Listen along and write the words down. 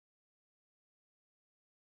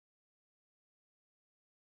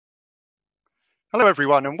Hello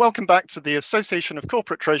everyone, and welcome back to the Association of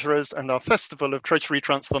Corporate Treasurers and our Festival of Treasury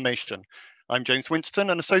Transformation. I'm James Winterton,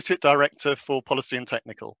 an Associate Director for Policy and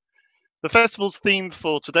Technical. The festival's theme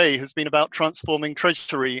for today has been about transforming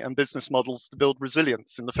treasury and business models to build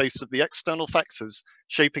resilience in the face of the external factors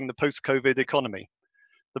shaping the post-COVID economy.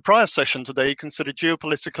 The prior session today considered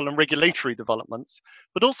geopolitical and regulatory developments,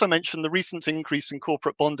 but also mentioned the recent increase in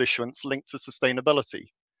corporate bond issuance linked to sustainability.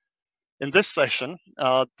 In this session,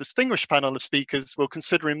 our distinguished panel of speakers will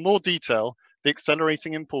consider in more detail the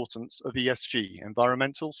accelerating importance of ESG,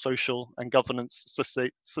 environmental, social, and governance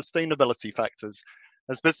sustainability factors,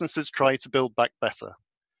 as businesses try to build back better.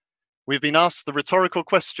 We've been asked the rhetorical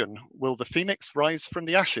question, will the phoenix rise from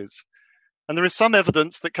the ashes? And there is some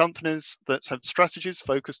evidence that companies that have strategies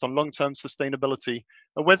focused on long-term sustainability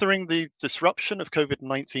are weathering the disruption of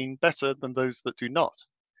COVID-19 better than those that do not.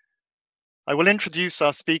 I will introduce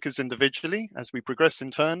our speakers individually as we progress in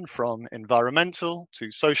turn from environmental to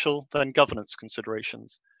social, then governance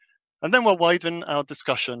considerations. And then we'll widen our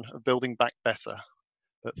discussion of building back better.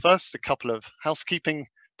 But first, a couple of housekeeping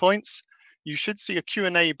points. You should see a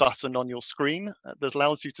Q&A button on your screen that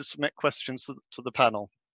allows you to submit questions to the panel.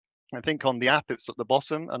 I think on the app it's at the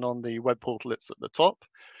bottom and on the web portal it's at the top.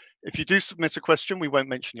 If you do submit a question, we won't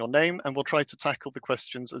mention your name and we'll try to tackle the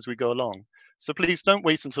questions as we go along. So please don't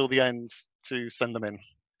wait until the end to send them in.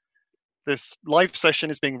 This live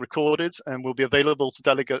session is being recorded and will be available to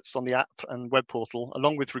delegates on the app and web portal,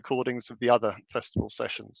 along with recordings of the other festival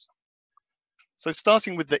sessions. So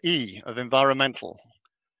starting with the E of environmental.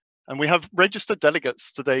 And we have registered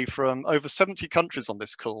delegates today from over 70 countries on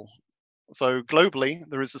this call. So globally,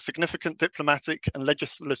 there is a significant diplomatic and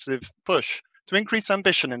legislative push to increase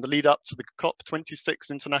ambition in the lead up to the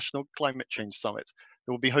COP26 International Climate Change Summit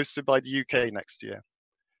that will be hosted by the UK next year.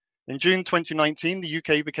 In June 2019, the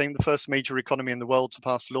UK became the first major economy in the world to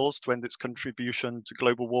pass laws to end its contribution to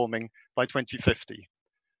global warming by 2050.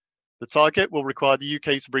 The target will require the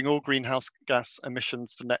UK to bring all greenhouse gas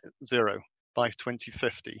emissions to net zero by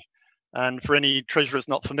 2050. And for any treasurers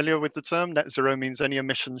not familiar with the term, net zero means any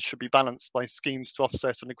emissions should be balanced by schemes to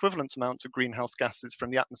offset an equivalent amount of greenhouse gases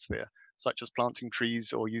from the atmosphere, such as planting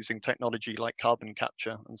trees or using technology like carbon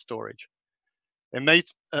capture and storage. In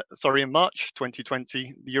March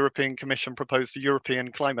 2020, the European Commission proposed a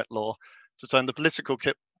European climate law to turn the political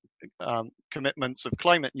commitments of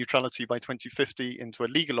climate neutrality by 2050 into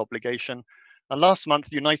a legal obligation. And last month,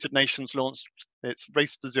 the United Nations launched its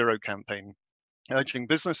Race to Zero campaign, urging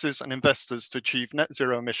businesses and investors to achieve net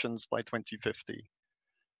zero emissions by 2050.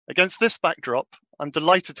 Against this backdrop, I'm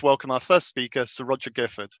delighted to welcome our first speaker, Sir Roger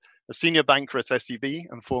Gifford, a senior banker at SEB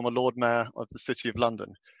and former Lord Mayor of the City of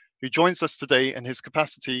London, who joins us today in his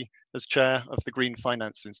capacity as chair of the Green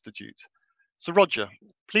Finance Institute. So Roger,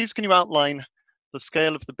 please can you outline the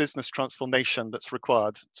scale of the business transformation that's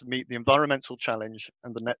required to meet the environmental challenge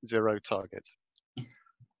and the net zero target?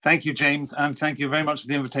 Thank you, James, and thank you very much for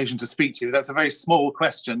the invitation to speak to you. That's a very small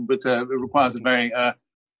question, but it requires a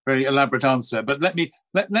very elaborate answer. But let me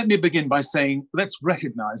begin by saying, let's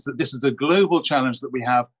recognize that this is a global challenge that we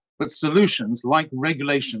have, but solutions like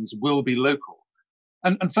regulations will be local.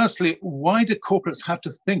 And firstly, why do corporates have to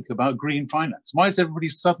think about green finance? Why is everybody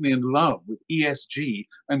suddenly in love with ESG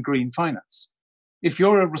and green finance? If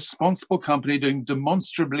you're a responsible company doing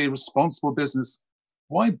demonstrably responsible business,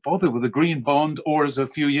 why bother with a green bond or, as a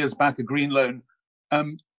few years back, a green loan?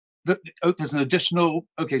 There's an additional,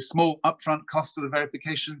 small upfront cost of the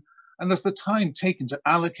verification, and there's the time taken to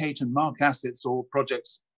allocate and mark assets or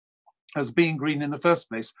projects as being green in the first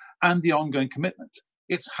place, and the ongoing commitment.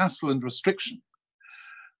 It's hassle and restriction.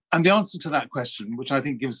 And the answer to that question, which I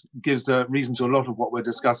think gives a reason to a lot of what we're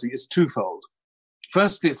discussing, is twofold.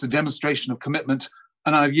 Firstly, it's a demonstration of commitment,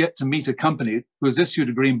 and I've yet to meet a company who has issued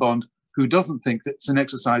a green bond who doesn't think that it's an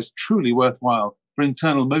exercise truly worthwhile for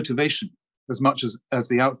internal motivation as much as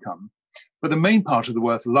the outcome. But the main part of the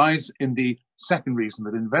worth lies in the second reason,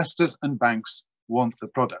 that investors and banks want the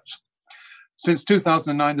product. Since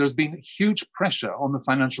 2009, there's been huge pressure on the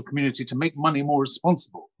financial community to make money more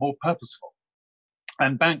responsible, more purposeful.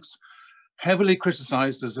 And banks, heavily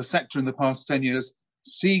criticized as a sector in the past 10 years,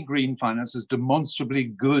 see green finance as demonstrably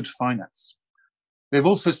good finance. They've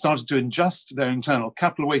also started to adjust their internal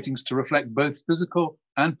capital weightings to reflect both physical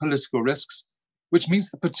and political risks, which means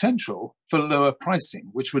the potential for lower pricing,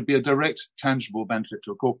 which would be a direct, tangible benefit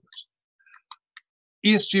to a corporate.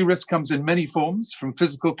 ESG risk comes in many forms, from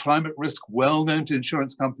physical climate risk, well known to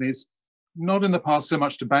insurance companies, not in the past so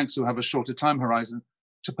much to banks who have a shorter time horizon,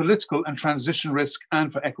 to political and transition risk,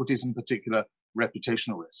 and for equities in particular,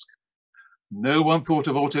 reputational risk. No one thought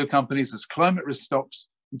of auto companies as climate risk stocks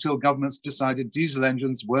until governments decided diesel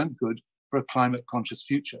engines weren't good for a climate-conscious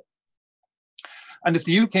future. And if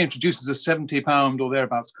the UK introduces a £70 or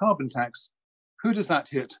thereabouts carbon tax, who does that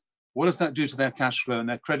hit? What does that do to their cash flow and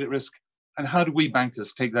their credit risk? And how do we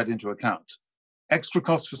bankers take that into account? Extra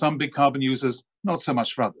costs for some big carbon users, not so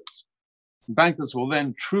much for others. Bankers will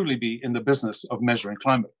then truly be in the business of measuring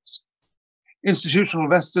climate risk. Institutional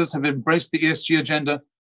investors have embraced the ESG agenda,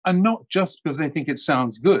 and not just because they think it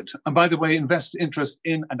sounds good. And by the way, investor interest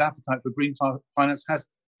in and appetite for green finance has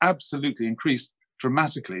absolutely increased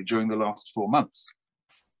dramatically during the last 4 months.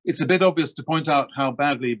 It's a bit obvious to point out how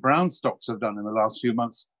badly brown stocks have done in the last few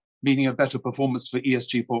months, meaning a better performance for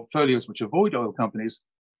ESG portfolios which avoid oil companies.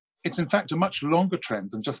 It's in fact a much longer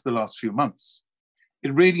trend than just the last few months.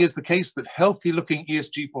 It really is the case that healthy-looking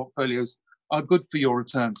ESG portfolios are good for your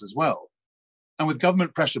returns as well. And with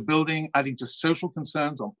government pressure building, adding to social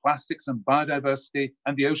concerns on plastics and biodiversity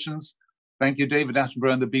and the oceans, thank you, David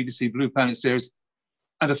Attenborough and the BBC Blue Planet series,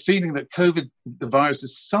 and a feeling that COVID, the virus,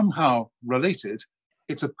 is somehow related,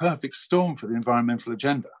 it's a perfect storm for the environmental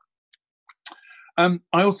agenda. I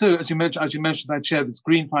also, as you mentioned, I chair this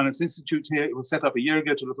Green Finance Institute here. It was set up a year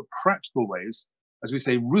ago to look at practical ways, as we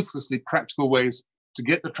say, ruthlessly practical ways to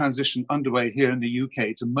get the transition underway here in the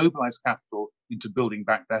UK to mobilize capital into building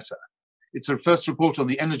back better. Its first report on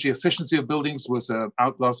the energy efficiency of buildings was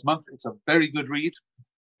out last month. It's a very good read.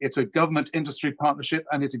 It's a government-industry partnership,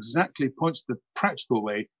 and it exactly points the practical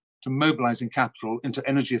way to mobilizing capital into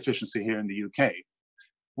energy efficiency here in the UK.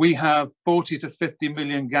 We have 40 to 50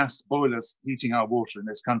 million gas boilers heating our water in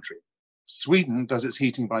this country. Sweden does its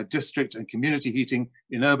heating by district and community heating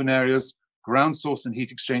in urban areas, ground source and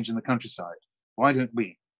heat exchange in the countryside. Why don't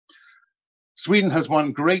we? Sweden has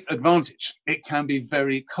one great advantage. It can be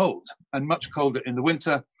very cold and much colder in the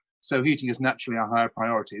winter, so heating is naturally a higher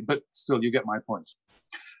priority, but still you get my point.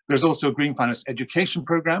 There's also a Green Finance education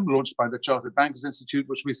program launched by the Chartered Bankers Institute,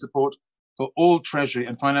 which we support for all Treasury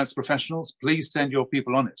and finance professionals. Please send your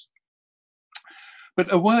people on it.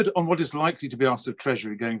 But a word on what is likely to be asked of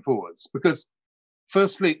Treasury going forwards, because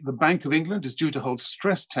firstly, the Bank of England is due to hold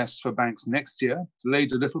stress tests for banks next year,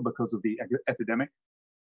 delayed a little because of the epidemic.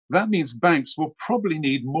 That means banks will probably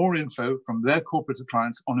need more info from their corporate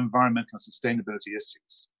clients on environmental and sustainability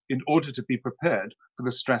issues in order to be prepared for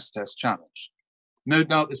the stress test challenge. No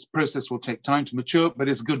doubt this process will take time to mature, but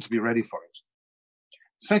it's good to be ready for it.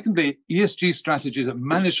 Secondly, ESG strategies that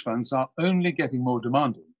manage funds are only getting more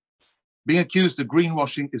demanding. Being accused of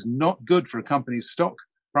greenwashing is not good for a company's stock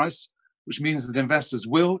price, which means that investors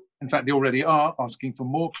will, in fact, they already are, asking for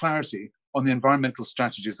more clarity on the environmental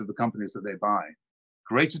strategies of the companies that they buy.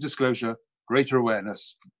 Greater disclosure, greater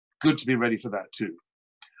awareness, good to be ready for that too.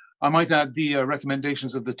 I might add the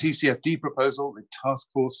recommendations of the TCFD proposal, the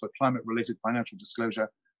Task Force for Climate-Related Financial Disclosure.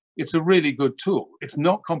 It's a really good tool. It's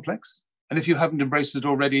not complex, and if you haven't embraced it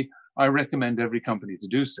already, I recommend every company to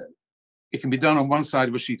do so. It can be done on one side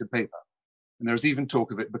of a sheet of paper, and there's even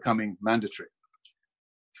talk of it becoming mandatory.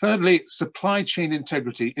 Thirdly, supply chain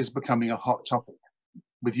integrity is becoming a hot topic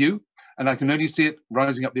with you, and I can only see it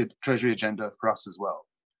rising up the Treasury agenda for us as well.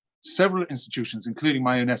 Several institutions, including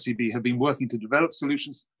my own SEB, have been working to develop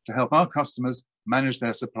solutions to help our customers manage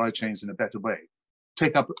their supply chains in a better way.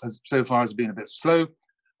 Take-up so far has been a bit slow,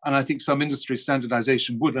 and I think some industry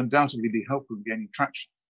standardization would undoubtedly be helpful in gaining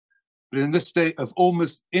traction. But in this state of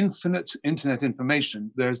almost infinite internet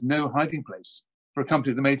information, there is no hiding place for a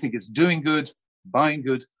company that may think it's doing good, buying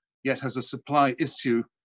good, yet has a supply issue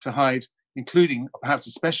to hide, including, perhaps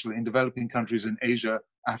especially in developing countries in Asia,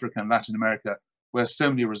 Africa, and Latin America, where so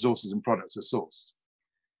many resources and products are sourced.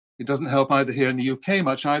 It doesn't help either here in the UK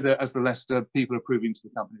much either, as the Leicester people are proving to the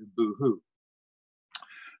company boo-hoo.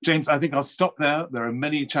 James, I think I'll stop there. There are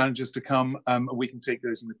many challenges to come. We can take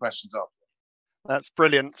those in the questions after. That's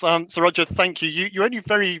brilliant. So Roger, thank you. You only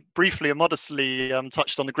very briefly and modestly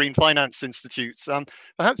touched on the Green Finance Institute.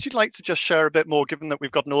 Perhaps you'd like to just share a bit more, given that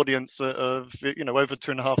we've got an audience of over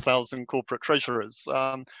 2,500 corporate treasurers.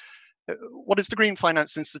 What is the Green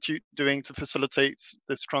Finance Institute doing to facilitate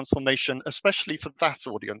this transformation, especially for that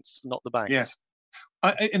audience, not the banks? Yes.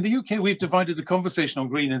 In the UK, we've divided the conversation on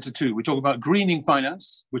green into two. We talk about greening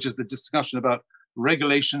finance, which is the discussion about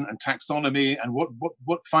regulation and taxonomy and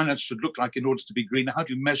what finance should look like in order to be greener. How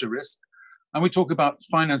do you measure risk? And we talk about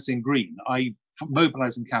financing green, i.e.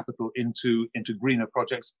 mobilizing capital into greener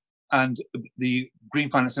projects. And the Green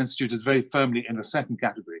Finance Institute is very firmly in the second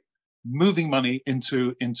category, moving money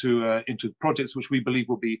into projects which we believe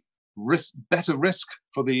will be better risk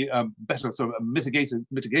for the better sort of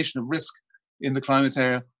mitigation of risk in the climate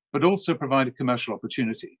area, but also provide a commercial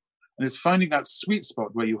opportunity. And it's finding that sweet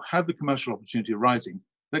spot where you have the commercial opportunity arising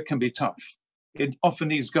that can be tough. It often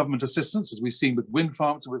needs government assistance, as we've seen with wind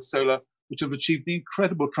farms and with solar, which have achieved the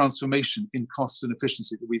incredible transformation in cost and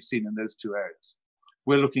efficiency that we've seen in those two areas.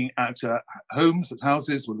 We're looking at homes, at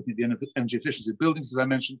houses, we're looking at the energy efficiency of buildings, as I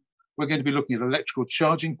mentioned. We're going to be looking at electrical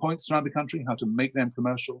charging points around the country, how to make them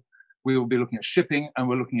commercial. We will be looking at shipping, and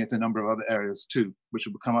we're looking at a number of other areas too, which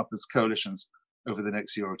will come up as coalitions over the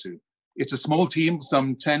next year or two. It's a small team,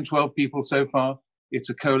 some 10, 12 people so far. It's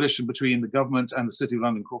a coalition between the government and the City of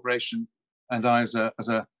London Corporation. And I,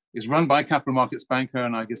 is run by a capital markets banker,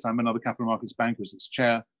 and I guess I'm another capital markets banker as its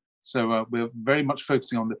chair. So we're very much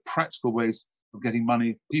focusing on the practical ways of getting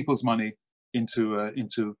money, people's money,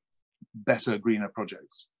 into better, greener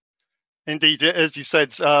projects. Indeed, as you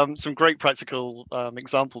said, some great practical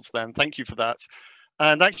examples then. Thank you for that.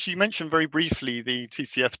 And actually, you mentioned very briefly the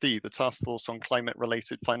TCFD, the Task Force on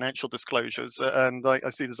Climate-Related Financial Disclosures. And I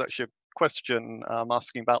see there's actually a question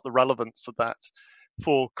asking about the relevance of that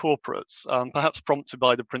for corporates, perhaps prompted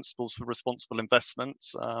by the Principles for Responsible Investment.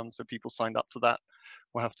 So people signed up to that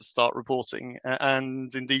will have to start reporting.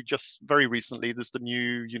 And indeed, just very recently, there's the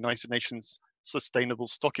new United Nations Sustainable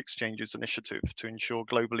Stock Exchanges Initiative to ensure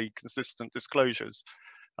globally consistent disclosures.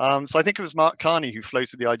 So I think it was Mark Carney who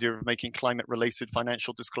floated the idea of making climate-related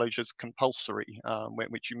financial disclosures compulsory,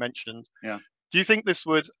 which you mentioned. Yeah. Do you think this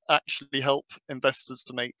would actually help investors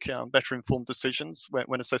to make better informed decisions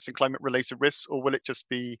when assessing climate-related risks, or will it just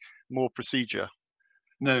be more procedure?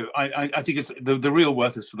 No, I think it's the real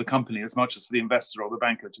work is for the company as much as for the investor or the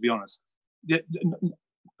banker, to be honest.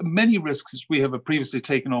 Many risks which we have previously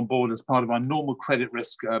taken on board as part of our normal credit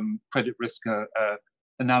risk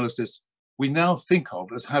analysis, we now think of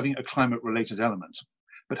as having a climate-related element.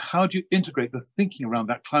 But how do you integrate the thinking around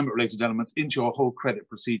that climate-related element into your whole credit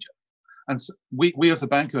procedure? And so we as a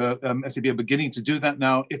banker, SAB, are beginning to do that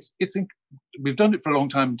now. We've done it for a long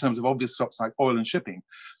time in terms of obvious stocks like oil and shipping.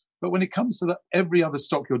 But when it comes to every other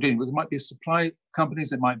stock you're dealing with, it might be supply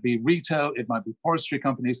companies, it might be retail, it might be forestry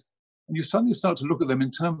companies, and you suddenly start to look at them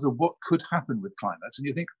in terms of what could happen with climate, and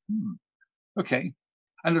you think, okay.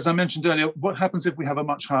 And as I mentioned earlier, what happens if we have a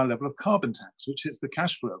much higher level of carbon tax, which hits the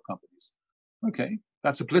cash flow of companies? Okay,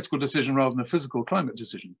 that's a political decision rather than a physical climate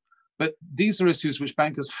decision. But these are issues which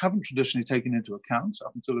bankers haven't traditionally taken into account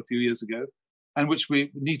up until a few years ago, and which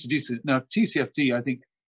we need to do. Now, TCFD, I think,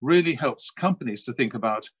 really helps companies to think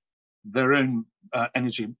about their own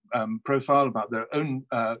energy profile, about their own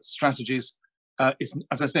strategies. It's,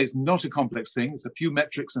 as I say, it's not a complex thing. It's a few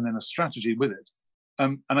metrics and then a strategy with it.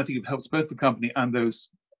 And I think it helps both the company and those,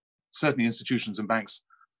 certainly institutions and banks,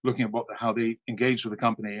 looking at how they engage with the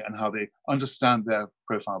company and how they understand their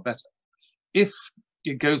profile better. If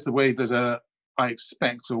it goes the way that I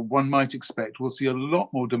expect, or one might expect, we'll see a lot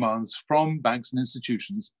more demands from banks and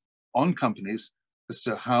institutions on companies as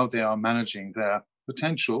to how they are managing their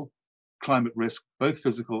potential climate risk, both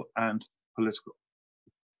physical and political.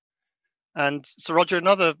 And so, Roger,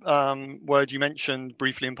 another word you mentioned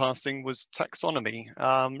briefly in passing was taxonomy.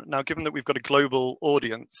 Now, given that we've got a global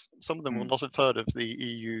audience, some of them will not have heard of the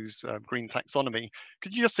EU's green taxonomy.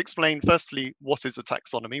 Could you just explain, firstly, what is a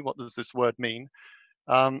taxonomy? What does this word mean?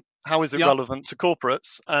 How is it relevant to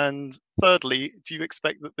corporates? And thirdly, do you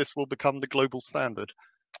expect that this will become the global standard?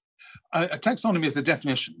 A taxonomy is a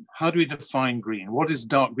definition. How do we define green? What is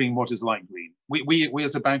dark green? What is light green? We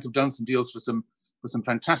as a bank have done some deals for some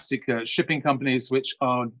fantastic shipping companies, which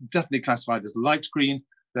are definitely classified as light green.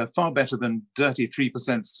 They're far better than dirty 3%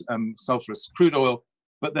 sulfurous crude oil,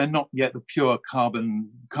 but they're not yet the pure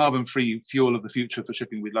carbon-free fuel of the future for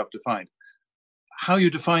shipping we'd love to find. How you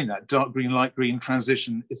define that dark green, light green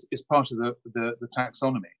transition is part of the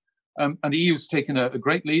taxonomy. And the EU has taken a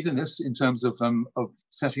great lead in this in terms of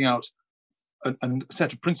setting out a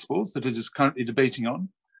set of principles that it is currently debating on.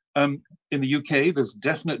 In the UK, there's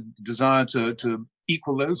definite desire to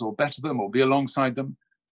equal those or better them or be alongside them.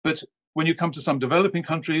 But when you come to some developing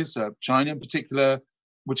countries, China in particular,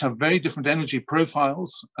 which have very different energy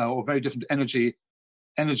profiles or very different energy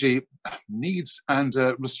needs and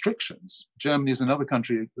restrictions, Germany is another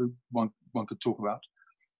country one could talk about,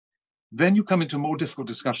 then you come into a more difficult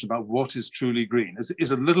discussion about what is truly green.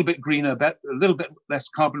 Is a little bit greener, a little bit less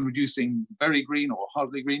carbon reducing, very green or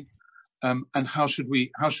hardly green? And how should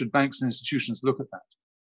banks and institutions look at that?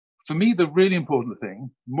 For me, the really important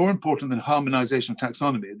thing, more important than harmonization of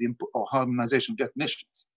taxonomy or harmonization of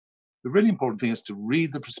definitions, the really important thing is to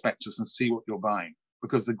read the prospectus and see what you're buying.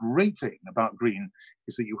 Because the great thing about green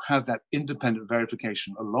is that you have that independent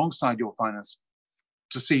verification alongside your finance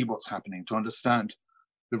to see what's happening, to understand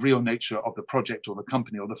the real nature of the project or the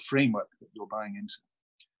company or the framework that you're buying into.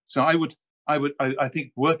 So I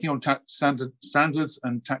think working on standards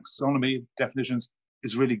and taxonomy definitions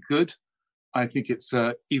is really good. I think it's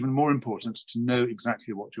even more important to know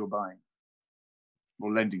exactly what you're buying.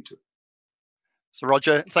 or lending to. So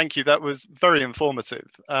Roger, thank you. That was very informative.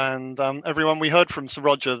 And everyone, we heard from Sir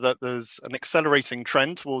Roger that there's an accelerating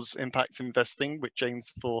trend towards impact investing, which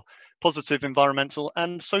aims for positive environmental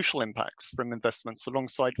and social impacts from investments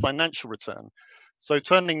alongside financial return. So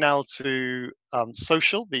turning now to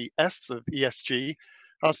social, the S of ESG,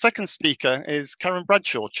 our second speaker is Caron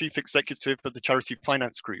Bradshaw, Chief Executive of the Charity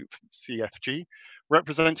Finance Group, CFG,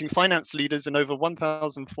 representing finance leaders in over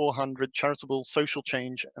 1,400 charitable, social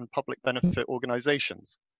change and public benefit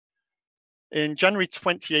organizations. In January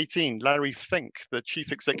 2018, Larry Fink, the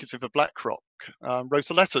Chief Executive of BlackRock,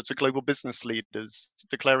 wrote a letter to global business leaders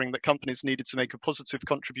declaring that companies needed to make a positive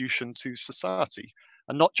contribution to society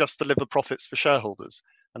and not just deliver profits for shareholders,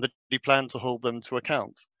 and that he planned to hold them to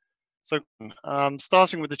account. So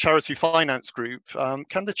starting with the Charity Finance Group,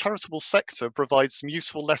 can the charitable sector provide some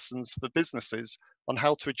useful lessons for businesses on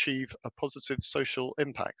how to achieve a positive social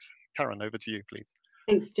impact? Caron, over to you, please.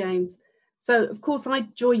 Thanks, James. So, of course, I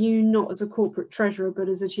join you not as a corporate treasurer, but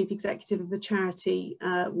as a chief executive of the charity,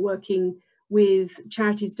 working with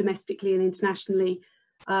charities domestically and internationally.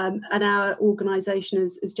 And our organisation,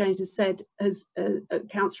 as James has said,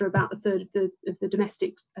 accounts for about a third of the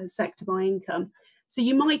domestic sector by income. So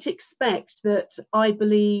you might expect that I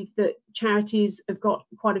believe that charities have got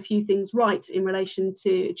quite a few things right in relation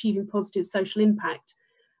to achieving positive social impact.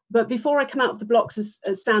 But before I come out of the blocks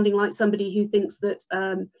as sounding like somebody who thinks that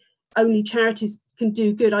only charities can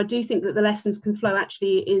do good, I do think that the lessons can flow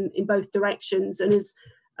actually in both directions. And as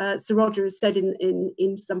Sir Roger has said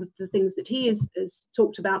in some of the things that he has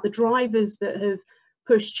talked about, the drivers that have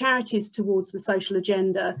pushed charities towards the social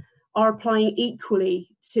agenda are applying equally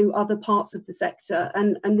to other parts of the sector.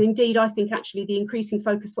 And indeed, I think actually the increasing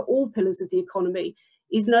focus for all pillars of the economy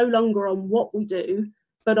is no longer on what we do,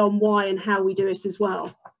 but on why and how we do it as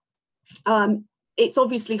well. It's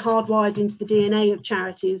obviously hardwired into the DNA of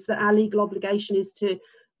charities that our legal obligation is to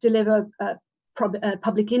deliver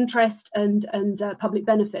public interest and public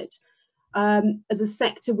benefit. As a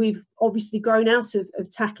sector, we've obviously grown out of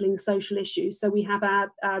tackling social issues. So we have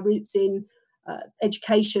our roots in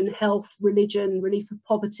education, health, religion, relief of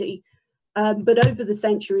poverty. But over the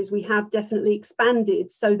centuries, we have definitely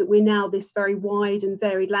expanded so that we're now this very wide and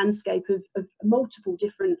varied landscape of multiple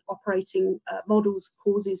different operating models,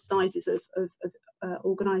 causes, sizes of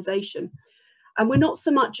organisation. And we're not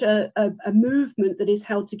so much a movement that is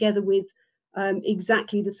held together with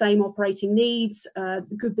exactly the same operating needs, the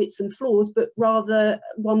good bits and flaws, but rather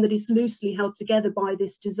one that is loosely held together by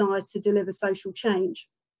this desire to deliver social change.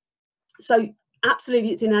 So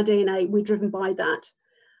absolutely, it's in our DNA. We're driven by that.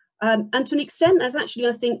 And to an extent, that's actually,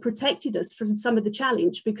 I think, protected us from some of the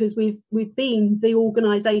challenge because we've been the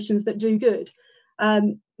organisations that do good.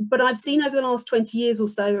 But I've seen over the last 20 years or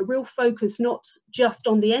so a real focus not just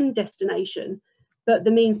on the end destination, but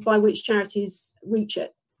the means by which charities reach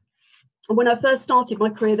it. And when I first started my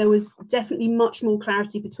career, there was definitely much more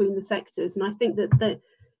clarity between the sectors. And I think that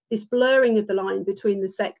this blurring of the line between the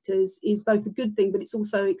sectors is both a good thing, but it's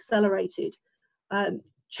also accelerated.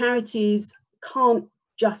 Charities can't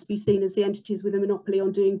just be seen as the entities with a monopoly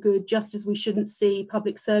on doing good, just as we shouldn't see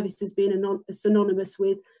public services being synonymous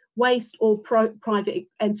with waste or private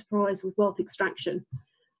enterprise with wealth extraction.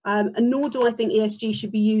 And nor do I think ESG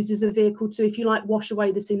should be used as a vehicle to, if you like, wash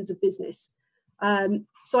away the sins of business.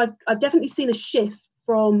 So I've definitely seen a shift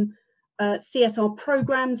from CSR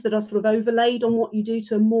programs that are sort of overlaid on what you do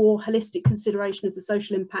to a more holistic consideration of the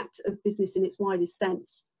social impact of business in its widest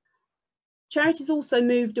sense. Charities also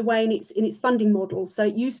moved away in its funding model. So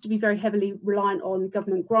it used to be very heavily reliant on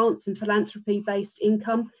government grants and philanthropy-based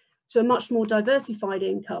income to a much more diversified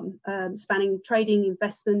income, spanning trading,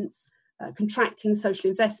 investments, contracting, social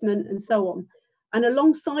investment, and so on. And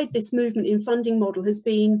alongside this movement in funding model has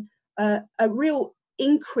been a real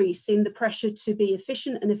increase in the pressure to be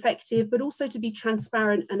efficient and effective, but also to be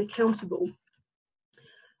transparent and accountable.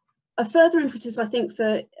 A further impetus, I think,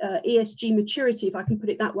 for ESG maturity, if I can put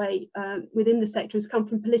it that way, within the sector has come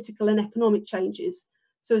from political and economic changes.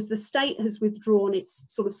 So as the state has withdrawn its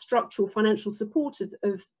sort of structural financial support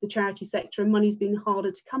of the charity sector and money's been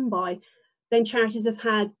harder to come by, then charities have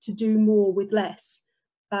had to do more with less.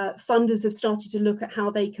 Funders have started to look at how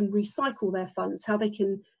they can recycle their funds, how they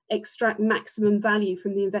can extract maximum value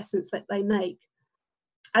from the investments that they make.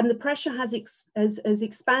 And the pressure has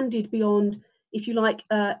expanded beyond, if you like,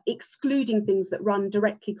 excluding things that run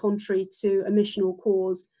directly contrary to a mission or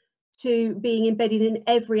cause, to being embedded in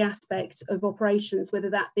every aspect of operations, whether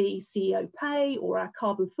that be CEO pay or our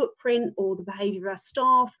carbon footprint or the behaviour of our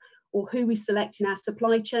staff or who we select in our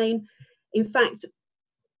supply chain. In fact,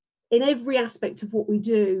 in every aspect of what we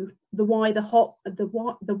do, the why, the what,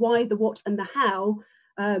 and the how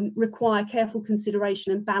require careful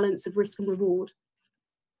consideration and balance of risk and reward.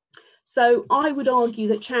 So I would argue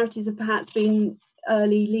that charities have perhaps been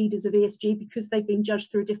early leaders of ESG because they've been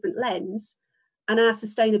judged through a different lens, and our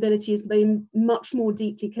sustainability has been much more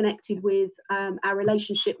deeply connected with our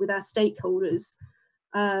relationship with our stakeholders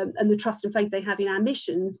and the trust and faith they have in our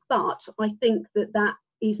missions. But I think that that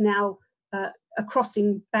is now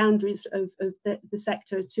crossing boundaries of the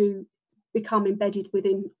sector to become embedded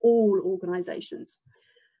within all organisations.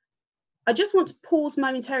 I just want to pause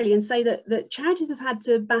momentarily and say that charities have had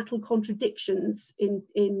to battle contradictions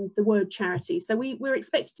in the word charity. So we're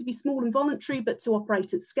expected to be small and voluntary, but to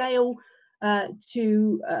operate at scale,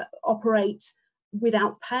 to operate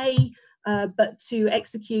without pay, but to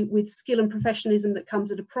execute with skill and professionalism that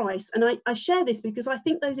comes at a price. And I share this because I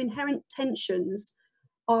think those inherent tensions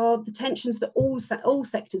are the tensions that all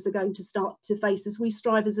sectors are going to start to face as we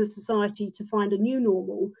strive as a society to find a new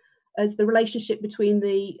normal, as the relationship between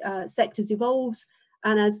the sectors evolves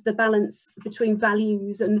and as the balance between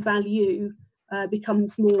values and value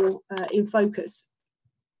becomes more in focus.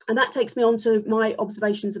 And that takes me on to my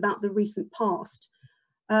observations about the recent past.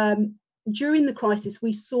 During the crisis,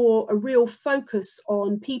 we saw a real focus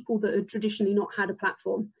on people that had traditionally not had a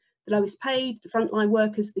platform, the lowest paid, the frontline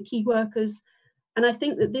workers, the key workers. And I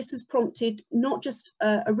think that this has prompted not just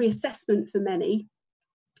a reassessment for many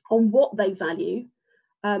on what they value,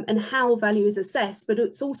 and how value is assessed, but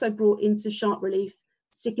it's also brought into sharp relief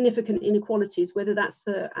significant inequalities, whether that's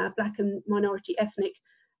for our Black and minority ethnic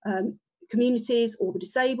communities, or the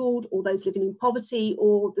disabled, or those living in poverty,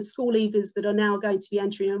 or the school leavers that are now going to be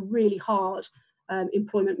entering a really hard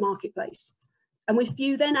employment marketplace. And if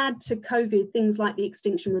you then add to COVID things like the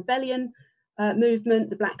Extinction Rebellion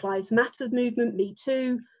movement, the Black Lives Matter movement, Me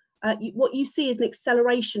Too, what you see is an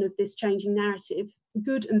acceleration of this changing narrative.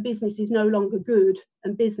 Good and business is no longer good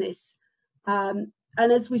and business. And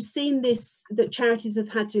as we've seen this, that charities have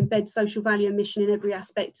had to embed social value and mission in every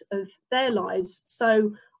aspect of their lives.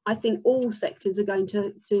 So I think all sectors are going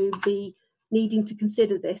to be needing to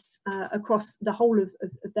consider this across the whole of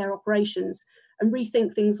their operations and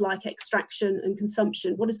rethink things like extraction and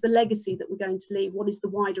consumption. What is the legacy that we're going to leave? What is the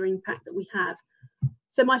wider impact that we have?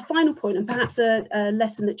 So my final point, and perhaps a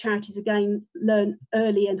lesson that charities again learn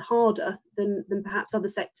early and harder than perhaps other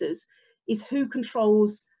sectors, is who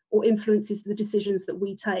controls or influences the decisions that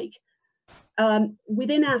we take.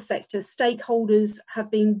 Within our sector, stakeholders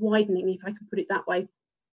have been widening, if I could put it that way,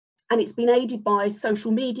 and it's been aided by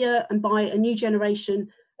social media and by a new generation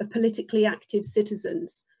of politically active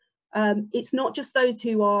citizens. It's not just those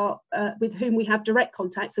who are with whom we have direct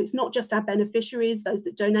contact, so it's not just our beneficiaries, those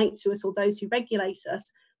that donate to us or those who regulate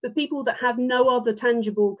us, but people that have no other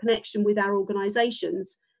tangible connection with our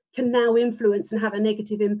organisations can now influence and have a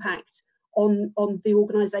negative impact on the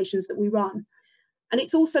organisations that we run. And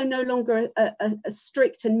it's also no longer a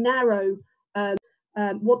strict and narrow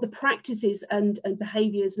what the practices and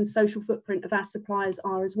behaviours and social footprint of our suppliers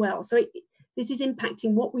are as well. So this is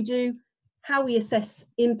impacting what we do, how we assess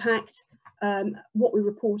impact, what we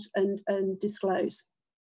report and disclose.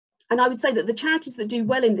 And I would say that the charities that do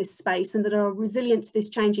well in this space and that are resilient to this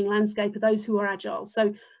changing landscape are those who are agile.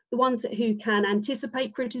 So the ones who can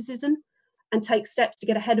anticipate criticism and take steps to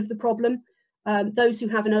get ahead of the problem, those who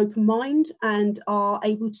have an open mind and are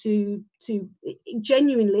able to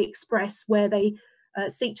genuinely express where they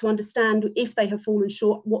seek to understand if they have fallen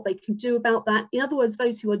short, what they can do about that. In other words,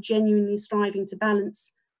 those who are genuinely striving to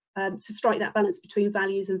balance, to strike that balance between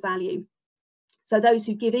values and value. So those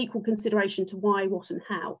who give equal consideration to why, what and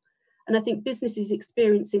how. And I think business is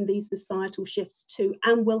experiencing these societal shifts too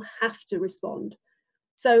and will have to respond.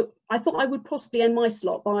 So I thought I would possibly end my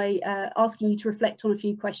slot by asking you to reflect on a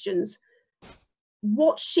few questions.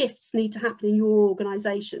 What shifts need to happen in your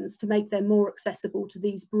organisations to make them more accessible to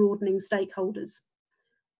these broadening stakeholders?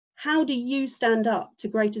 How do you stand up to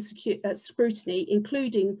greater scrutiny,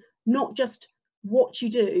 including not just what you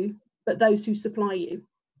do, but those who supply you?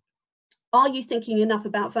 Are you thinking enough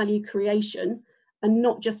about value creation and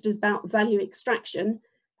not just about value extraction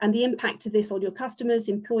and the impact of this on your customers,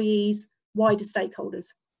 employees, wider stakeholders?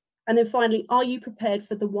 And then finally, are you prepared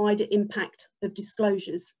for the wider impact of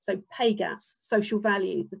disclosures? So pay gaps, social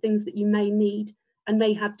value, the things that you may need and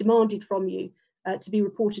may have demanded from you to be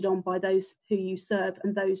reported on by those who you serve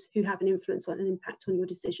and those who have an influence on an impact on your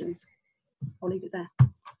decisions. I'll leave it there.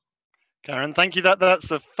 Caron, thank you.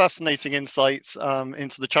 That's a fascinating insight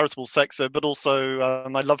into the charitable sector, but also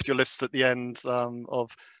I loved your list at the end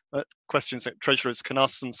of questions that treasurers can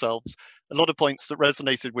ask themselves. A lot of points that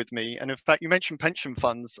resonated with me. And in fact, you mentioned pension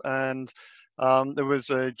funds, and There was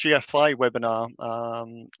a GFI webinar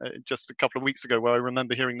just a couple of weeks ago where I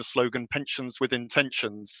remember hearing the slogan "pensions with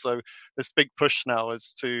intentions." So this big push now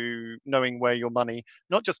as to knowing where your money,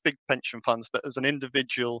 not just big pension funds, but as an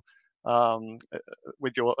individual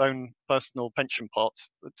with your own personal pension pot,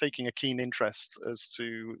 taking a keen interest as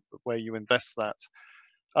to where you invest that.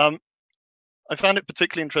 I found it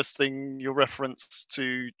particularly interesting, your reference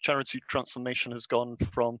to charity transformation has gone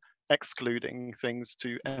from excluding things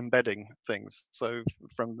to embedding things. So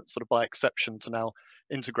from sort of by exception to now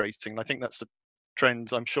integrating. I think that's a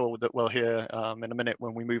trend I'm sure that we'll hear in a minute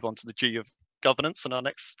when we move on to the G of governance and our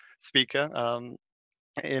next speaker,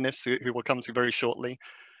 Ines, who we'll come to very shortly.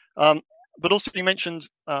 But also you mentioned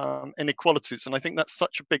inequalities, and I think that's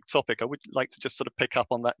such a big topic. I would like to just sort of pick up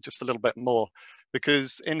on that just a little bit more,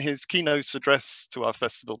 because in his keynote address to our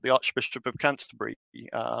festival, the Archbishop of Canterbury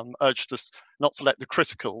urged us not to let the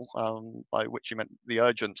critical, by which he meant the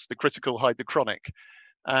urgent, the critical hide the chronic.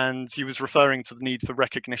 And he was referring to the need for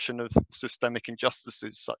recognition of systemic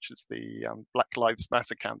injustices, such as the Black Lives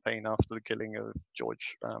Matter campaign after the killing of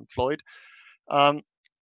George Floyd.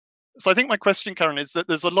 So I think my question, Caron, is that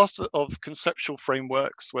there's a lot of conceptual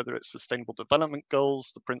frameworks, whether it's sustainable development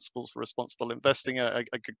goals, the principles for responsible investing, I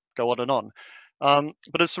could go on and on.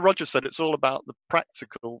 But as Sir Roger said, it's all about the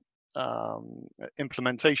practical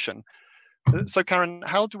implementation. So Caron,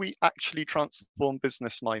 how do we actually transform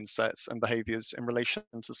business mindsets and behaviors in relation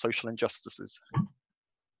to social injustices?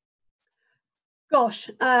 Gosh,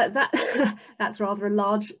 that's rather a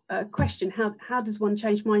large question. How does one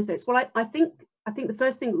change mindsets? Well, I think the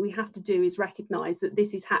first thing that we have to do is recognise that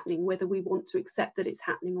this is happening, whether we want to accept that it's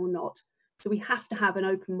happening or not. So we have to have an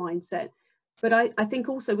open mindset. But I think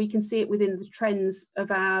also we can see it within the trends of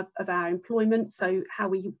our employment. So how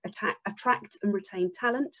we attract and retain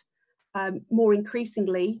talent. More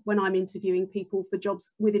increasingly, when I'm interviewing people for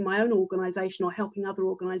jobs within my own organisation or helping other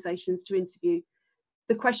organisations to interview,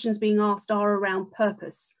 the questions being asked are around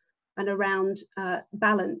purpose and around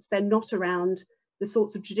balance. They're not around the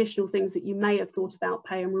sorts of traditional things that you may have thought about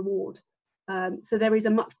pay and reward. So there is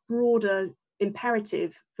a much broader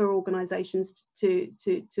imperative for organisations to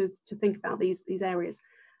think about these areas.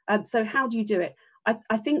 So how do you do it?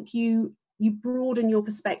 I think you broaden your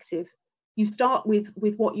perspective. You start with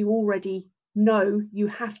what you already know you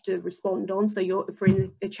have to respond on. So for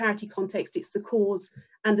in a charity context, it's the cause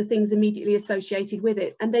and the things immediately associated with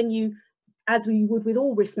it. And then you, as we would with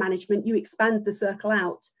all risk management, you expand the circle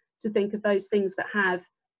out to think of those things that have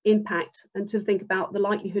impact and to think about the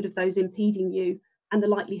likelihood of those impeding you and the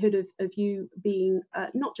likelihood of you being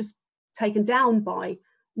not just taken down by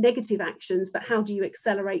negative actions, but how do you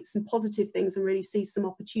accelerate some positive things and really see some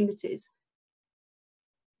opportunities.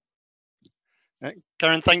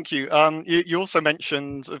 Caron, thank you. You also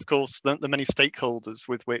mentioned, of course, the many stakeholders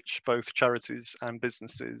with which both charities and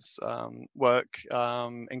businesses work,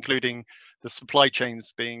 including the supply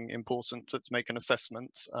chains being important to make an assessment.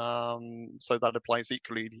 So that applies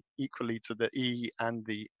equally to the E and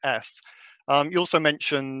the S. You also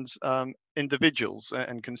mentioned individuals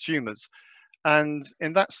and consumers. And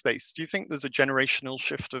in that space, do you think there's a generational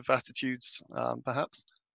shift of attitudes, perhaps?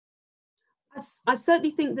 I certainly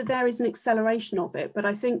think that there is an acceleration of it, but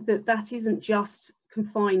I think that isn't just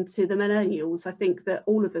confined to the millennials. I think that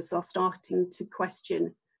all of us are starting to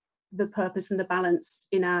question the purpose and the balance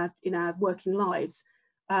in our working lives.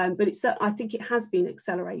 But I think it has been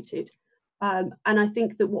accelerated, and I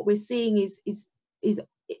think that what we're seeing is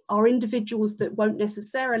are individuals that won't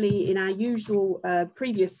necessarily, in our usual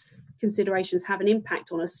previous considerations, have an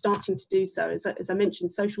impact on us starting to do so. As I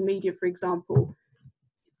mentioned, social media, for example.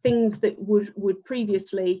 Things that would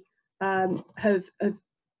previously have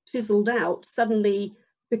fizzled out suddenly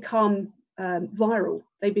become viral.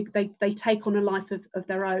 They take on a life of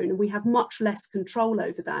their own, and we have much less control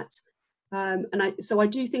over that. So I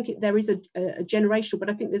do think there is a generational, but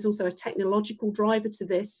I think there's also a technological driver to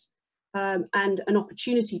this and an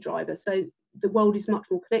opportunity driver. So the world is much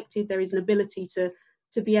more connected. There is an ability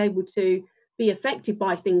to be able to be affected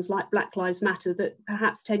by things like Black Lives Matter that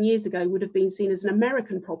perhaps 10 years ago would have been seen as an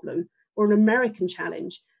American problem or an American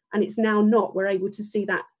challenge, and it's now not. We're able to see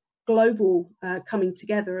that global coming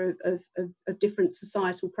together of different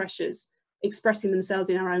societal pressures expressing themselves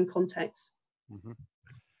in our own contexts. Mm-hmm.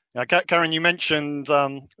 Now, Caron, you mentioned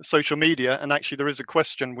social media, and actually there is a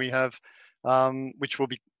question we have which will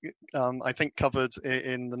be, I think, covered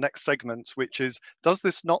in the next segment, which is, does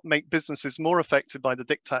this not make businesses more affected by the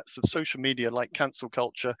diktats of social media like cancel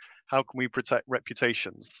culture? How can we protect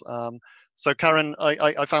reputations? So Caron,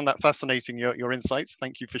 I found that fascinating, your insights.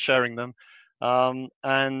 Thank you for sharing them.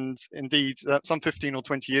 And indeed, some 15 or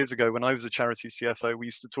 20 years ago, when I was a charity CFO, we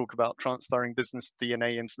used to talk about transferring business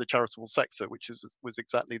DNA into the charitable sector, which was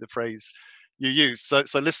exactly the phrase you used.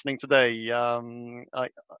 So listening today, I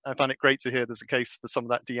found it great to hear there's a case for some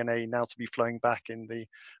of that DNA now to be flowing back in the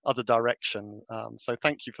other direction. So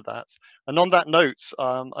thank you for that. And on that note,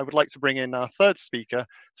 I would like to bring in our third speaker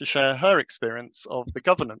to share her experience of the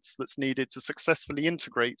governance that's needed to successfully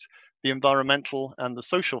integrate the environmental and the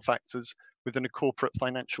social factors within a corporate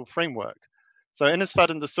financial framework. So Ines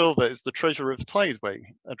Faden Silva is the treasurer of Tideway,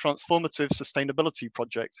 a transformative sustainability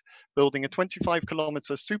project building a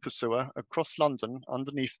 25-kilometre super sewer across London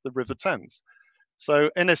underneath the River Thames. So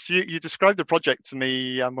Ines, you described the project to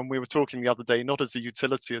me when we were talking the other day, not as a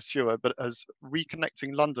utility, a sewer, but as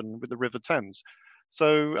reconnecting London with the River Thames.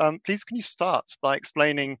 So please, can you start by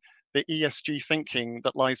explaining the ESG thinking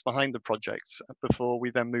that lies behind the project before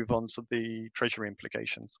we then move on to the treasury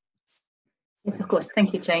implications? Yes, of course.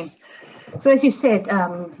 Thank you, James. So as you said,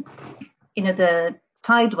 the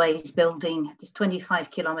Tideway is building this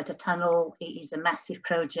 25-kilometre tunnel. It is a massive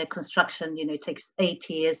project. Construction, it takes 8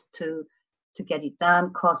 years to get it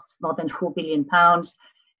done, costs more than £4 billion.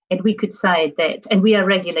 And we could say that, and we are a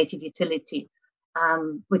regulated utility,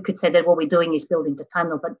 we could say that what we're doing is building the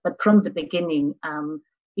tunnel, but from the beginning,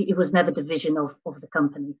 it was never the vision of the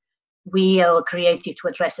company. We are created to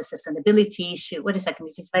address a sustainability issue. Wait a second,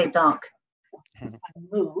 it is very dark. If I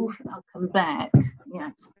move, I'll come back. Yeah,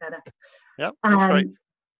 it's better. Yeah, that's great.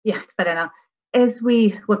 Yeah, it's better now. As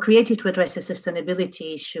we were created to address a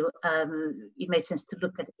sustainability issue, it made sense to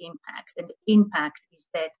look at the impact. And the impact is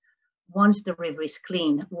that once the river is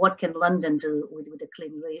clean, what can London do with a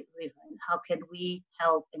clean river? And how can we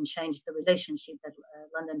help and change the relationship that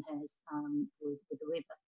London has with the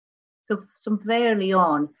river? So from very early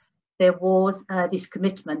on, there was this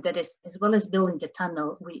commitment that is, as well as building the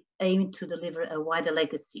tunnel, we aim to deliver a wider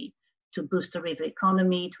legacy to boost the river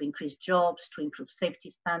economy, to increase jobs, to improve safety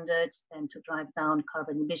standards, and to drive down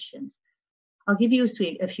carbon emissions. I'll give you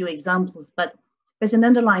a few examples, but there's an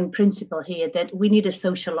underlying principle here that we need a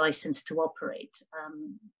social license to operate.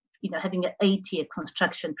 Having an 8-year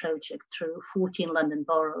construction project through 14 London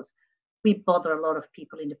boroughs, we bother a lot of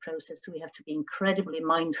people in the process, so we have to be incredibly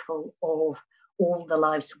mindful of all the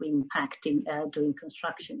lives we impact in doing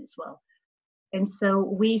construction as well. And so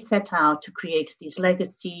we set out to create this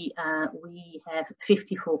legacy. We have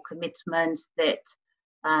 54 commitments that,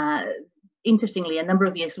 interestingly, a number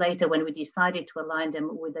of years later, when we decided to align them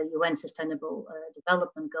with the UN Sustainable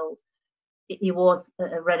Development Goals, it was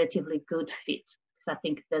a relatively good fit, because I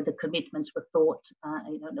think that the commitments were thought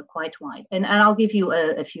quite wide. And I'll give you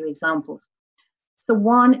a few examples. So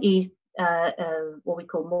one is what we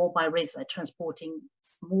call More by River, transporting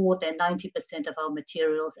more than 90% of our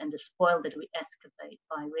materials and the spoil that we excavate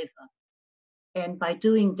by river. And by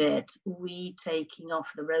doing that, we taking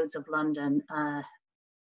off the roads of London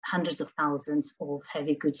hundreds of thousands of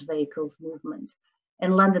heavy goods vehicles movement.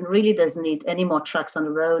 And London really doesn't need any more trucks on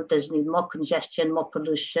the road, doesn't need more congestion, more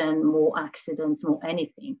pollution, more accidents, more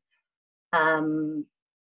anything.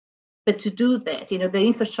 But to do that, the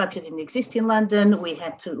infrastructure didn't exist in London.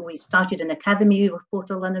 We started an academy with Port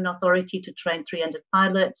of London Authority to train 300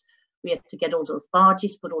 pilots. We had to get all those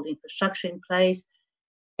barges, put all the infrastructure in place.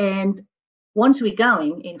 And once we're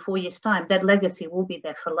going, in 4 years' time, that legacy will be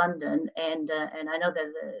there for London. And I know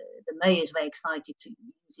that the mayor is very excited to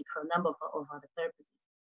use it for a number of other purposes.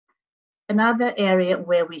 Another area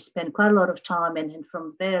where we spend quite a lot of time, and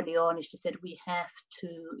from very early on, is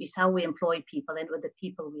is how we employ people and with the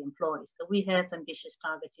people we employ. So we have ambitious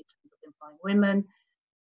targets in terms of employing women,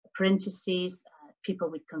 apprentices, people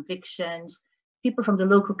with convictions, people from the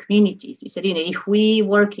local communities. We said, if we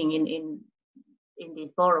working in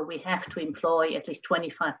this borough, we have to employ at least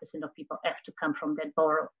 25% of people have to come from that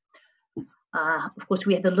borough. Of course,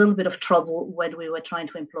 we had a little bit of trouble when we were trying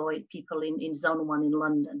to employ people in Zone 1 in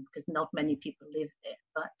London, because not many people live there,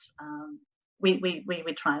 but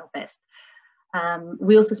we try our best.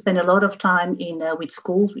 We also spend a lot of time with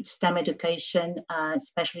schools, with STEM education,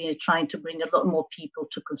 especially trying to bring a lot more people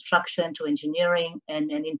to construction, to engineering,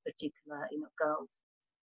 and in particular, girls.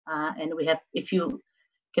 And we have, if you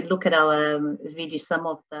can look at our video, some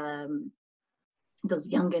of those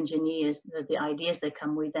young engineers, the ideas they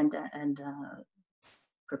come with and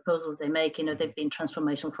proposals they make, they've been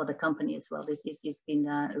transformational for the company as well. It's been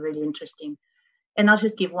really interesting. And I'll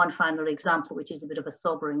just give one final example, which is a bit of a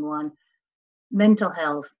sobering one. Mental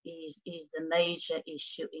health is a major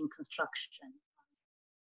issue in construction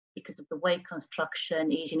because of the way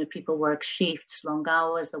construction is. People work shifts, long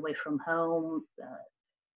hours away from home.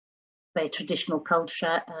 very traditional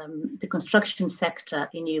culture. The construction sector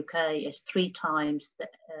in the UK is 3 times the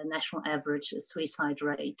national average suicide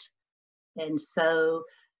rate. And so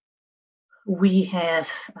we have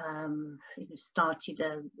started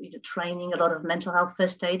training a lot of mental health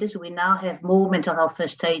first aiders. We now have more mental health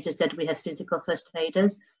first aiders than we have physical first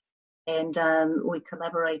aiders. And we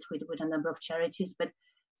collaborate with a number of charities, but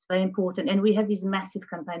it's very important. And we have this massive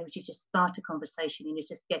campaign, which is just start a conversation,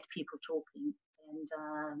 just get people talking. And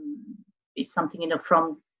it's something,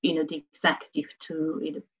 from, the executive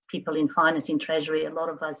to people in finance, in treasury. A lot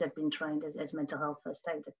of us have been trained as mental health first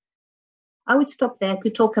aiders. I would stop there. I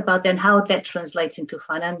could talk about then how that translates into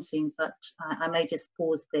financing, but I may just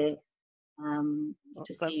pause there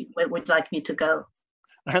to see where would like me to go.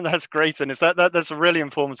 And that's great, Ines. That's a really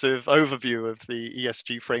informative overview of the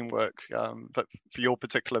ESG framework but for your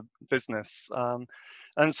particular business.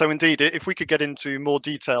 And so indeed, if we could get into more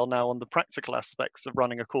detail now on the practical aspects of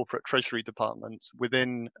running a corporate treasury department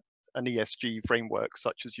within an ESG framework,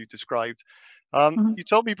 such as you described. You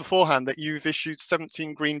told me beforehand that you've issued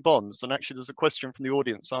 17 green bonds, and actually there's a question from the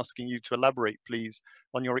audience asking you to elaborate, please,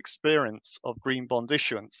 on your experience of green bond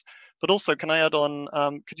issuance. But also, can I add on,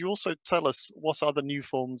 could you also tell us what other new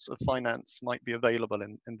forms of finance might be available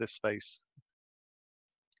in this space?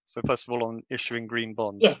 So first of all, on issuing green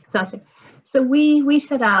bonds. Yes, exactly. So we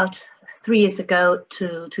set out 3 years ago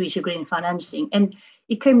to issue green financing, and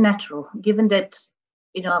it came natural, given that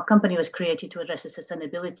our company was created to address a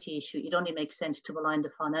sustainability issue. It only makes sense to align the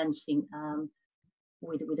financing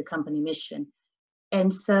with the company mission.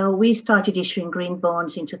 And so we started issuing green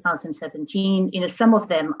bonds in 2017. Some of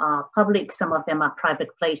them are public, some of them are private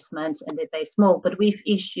placements, and they're very small. But we've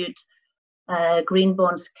issued green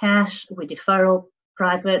bonds cash with deferral,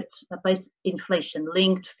 private,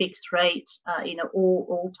 inflation-linked, fixed rate,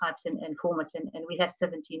 all types and formats. And we have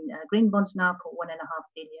 17 green bonds now for £1.5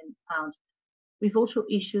 billion. We've also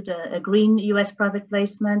issued a green US private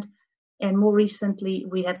placement, and more recently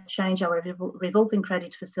we have changed our revolving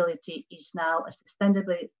credit facility is now a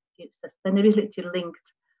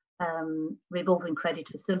sustainability-linked revolving credit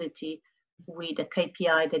facility with a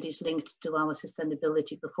KPI that is linked to our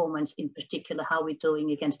sustainability performance, in particular how we're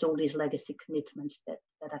doing against all these legacy commitments that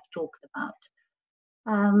I've talked about.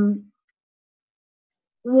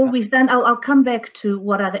 What we've done, I'll come back to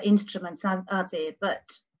what other instruments are there,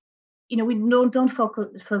 but we don't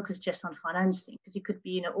focus just on financing, because it could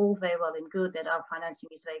be all very well and good that our financing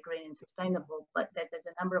is very green and sustainable, but that there's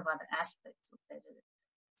a number of other aspects of that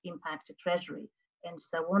impact the treasury. And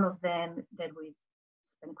so one of them that we've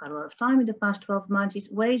spent quite a lot of time in the past 12 months is,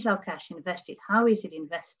 where is our cash invested? How is it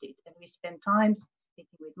invested? And we spend time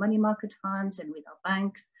speaking with money market funds and with our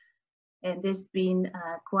banks. And there's been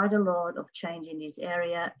quite a lot of change in this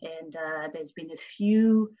area. And there's been the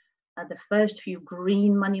first few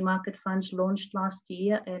green money market funds launched last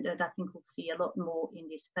year, and I think we'll see a lot more in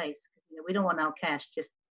this space. We don't want our cash just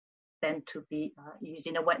then to be used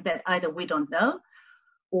in a way that either we don't know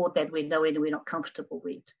or that we know and we're not comfortable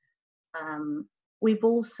with. We've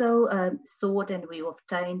also sought and we've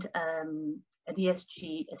obtained an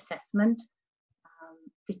ESG assessment,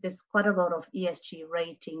 because there's quite a lot of ESG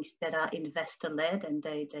ratings that are investor-led and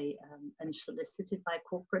they unsolicited by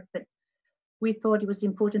corporate, but we thought it was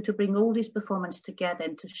important to bring all this performance together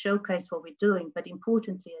and to showcase what we're doing, but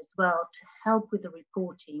importantly as well, to help with the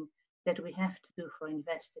reporting that we have to do for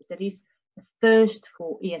investors. There is a thirst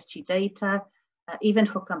for ESG data, even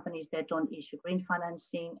for companies that don't issue green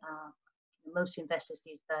financing. Most investors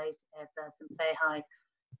these days have some very high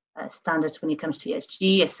standards when it comes to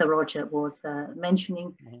ESG, as Sir Roger was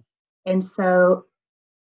mentioning. And so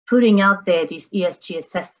putting out there this ESG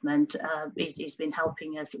assessment has been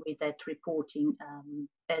helping us with that reporting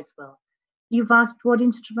as well. You've asked what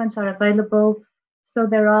instruments are available. So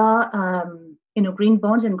there are, green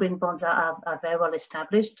bonds, and green bonds are very well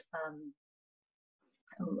established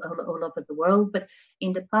all over the world. But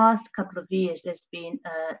in the past couple of years, there's been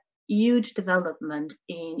a huge development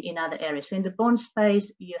in other areas. So in the bond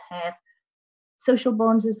space, you have social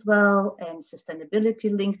bonds as well, and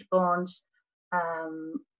sustainability-linked bonds.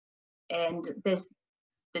 And there's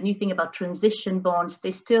the new thing about transition bonds.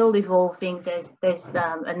 They're still evolving. There's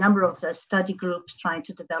a number of study groups trying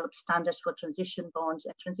to develop standards for transition bonds.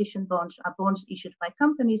 And transition bonds are bonds issued by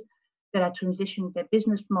companies that are transitioning their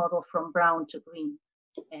business model from brown to green.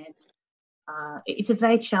 And it's a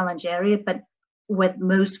very challenging area, but where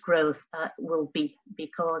most growth will be,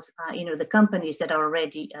 because the companies that are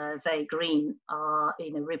already very green are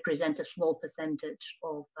represent a small percentage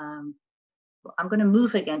of. I'm going to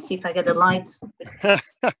move again, see if I get a light.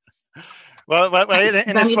 well,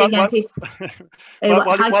 Ines,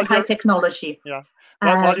 high technology. Yeah.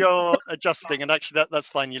 While you're adjusting, and actually that's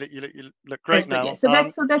fine. You look great now. Yeah. So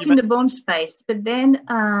that's in the bond space. But then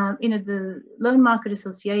the Loan Market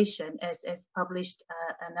Association has published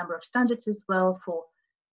a number of standards as well for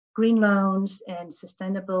green loans and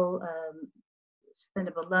sustainable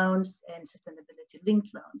loans and sustainability-linked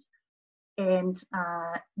loans. And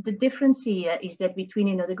the difference here is that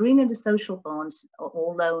between the green and the social bonds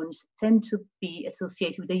or loans tend to be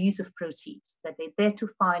associated with the use of proceeds, that they're there to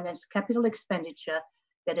finance capital expenditure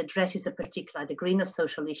that addresses a particular the green or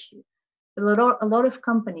social issue. A lot of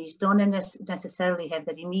companies don't necessarily have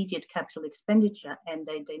that immediate capital expenditure, and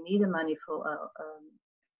they need the money for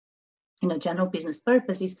general business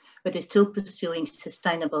purposes, but they're still pursuing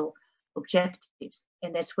sustainable objectives,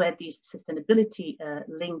 and that's where these sustainability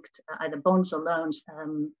linked either bonds or loans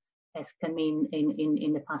has come in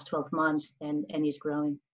the past 12 months and is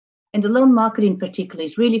growing. And the loan market in particular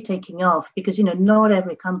is really taking off because not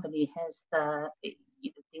every company has the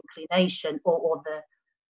inclination or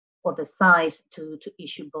the size to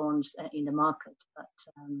issue bonds in the market,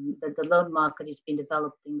 but the loan market has been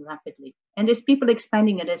developing rapidly. And there's people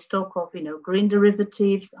expanding it. There's talk of green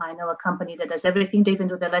derivatives. I know a company that does everything. They even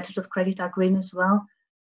do their letters of credit are green as well.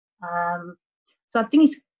 So I think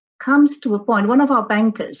it comes to a point. One of our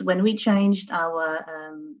bankers, when we changed our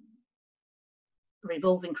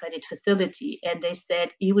revolving credit facility, and they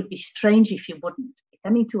said it would be strange if you wouldn't. It's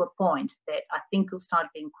coming to a point that I think will start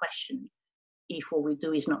being questioned if what we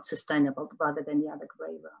do is not sustainable, rather than the other way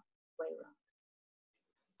around.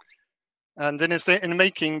 And in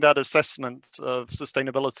making that assessment of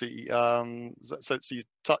sustainability, so you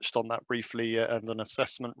touched on that briefly, and an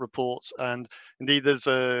assessment report. And indeed, there's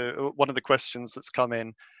one of the questions that's come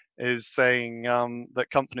in is saying that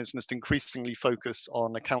companies must increasingly focus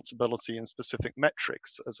on accountability and specific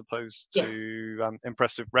metrics as opposed to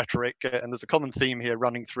impressive rhetoric. And there's a common theme here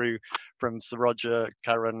running through from Sir Roger,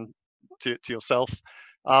 Caron, to yourself.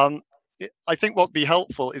 I think what would be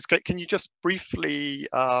helpful is, can you just briefly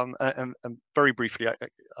and very briefly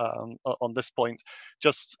on this point,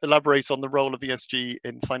 just elaborate on the role of ESG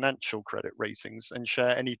in financial credit ratings and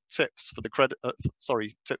share any tips for the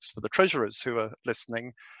tips for the treasurers who are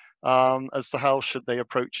listening as to how should they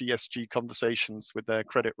approach ESG conversations with their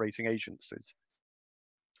credit rating agencies?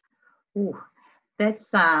 Ooh,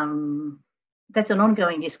 that's an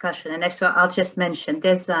ongoing discussion, and that's what I'll just mention.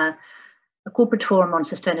 There's a corporate forum on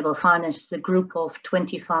sustainable finance. It's a group of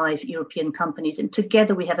 25 European companies, and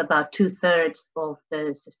together we have about 2/3 of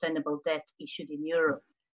the sustainable debt issued in Europe.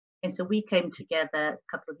 And so we came together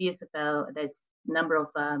a couple of years ago. There's a number of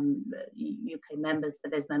UK members,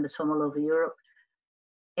 but there's members from all over Europe.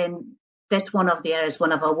 And that's one of the areas,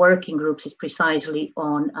 one of our working groups is precisely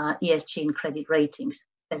on ESG and credit ratings.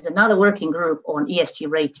 There's another working group on ESG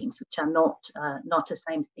ratings, which are not the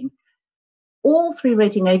same thing. All three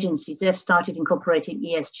rating agencies, they've started incorporating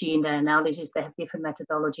ESG in their analysis. They have different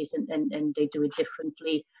methodologies and they do it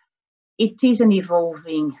differently. It is an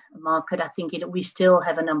evolving market. I think we still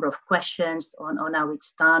have a number of questions on how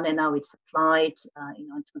it's done and how it's applied in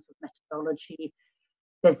terms of methodology.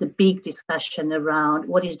 There's a big discussion around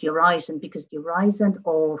what is the horizon, because the horizon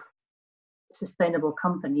of sustainable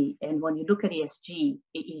company, and when you look at ESG,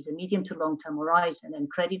 it is a medium to long-term horizon,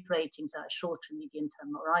 and credit ratings are a short to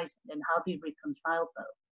medium-term horizon, and how do you reconcile both?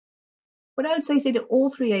 What I would say is that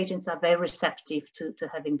all three agents are very receptive to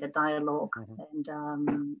having the dialogue,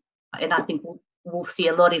 and I think we'll see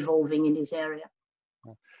a lot evolving in this area.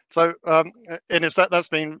 So Ines, that's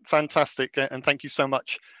been fantastic, and thank you so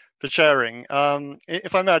much for sharing.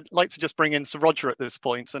 If I may, I'd like to just bring in Sir Roger at this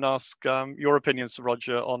point and ask your opinion, Sir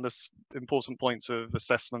Roger, on this important point of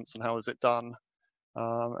assessments and how is it done,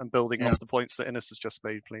 and building off the points that Ines has just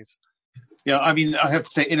made, please. Yeah, I mean, I have to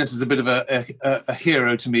say Ines is a bit of a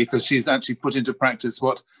hero to me, because she's actually put into practice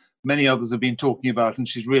what many others have been talking about, and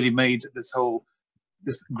she's really made this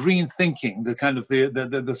green thinking, the kind of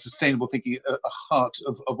the sustainable thinking, a heart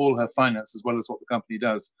of all her finance, as well as what the company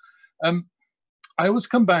does. I always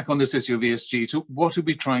come back on this issue of ESG to what are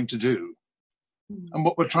we trying to do? And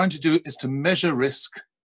what we're trying to do is to measure risk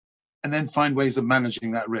and then find ways of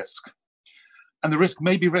managing that risk. And the risk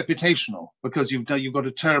may be reputational, because you've got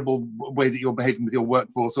a terrible way that you're behaving with your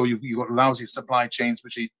workforce, or you've got lousy supply chains,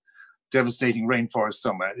 which are devastating rainforests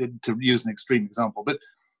somewhere, to use an extreme example. But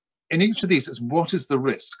in each of these, it's what is the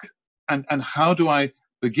risk? And how do I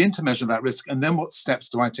begin to measure that risk? And then what steps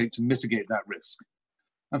do I take to mitigate that risk?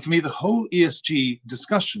 And for me, the whole ESG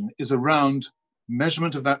discussion is around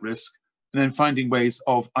measurement of that risk, and then finding ways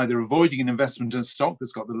of either avoiding an investment in a stock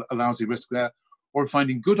that's got a lousy risk there, or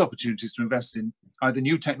finding good opportunities to invest in either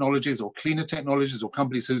new technologies or cleaner technologies, or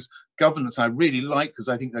companies whose governance I really like, because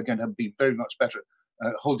I think they're going to be very much better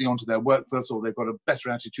holding on to their workforce, or they've got a better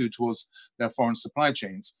attitude towards their foreign supply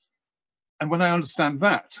chains. And when I understand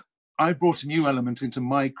that, I brought a new element into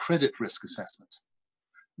my credit risk assessment.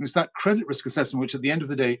 And it's that credit risk assessment, which at the end of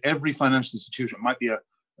the day, every financial institution might be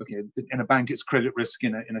okay, in a bank, it's credit risk,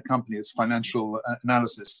 in a company, it's financial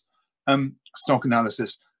analysis, stock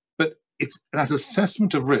analysis. But it's that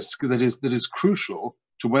assessment of risk that is crucial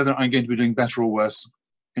to whether I'm going to be doing better or worse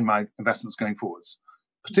in my investments going forwards,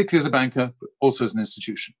 particularly as a banker, but also as an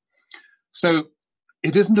institution. So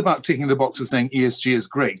it isn't about ticking the box of saying ESG is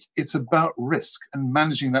great. It's about risk and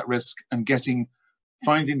managing that risk and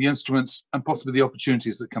finding the instruments and possibly the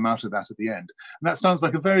opportunities that come out of that at the end. And that sounds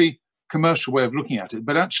like a very commercial way of looking at it,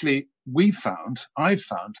 but actually I've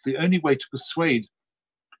found the only way to persuade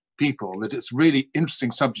people that it's really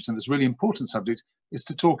interesting subject and it's really important subject is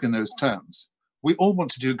to talk in those terms. We all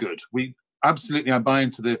want to do good. I buy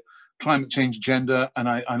into the climate change agenda, and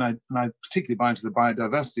I particularly buy into the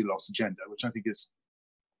biodiversity loss agenda, which I think is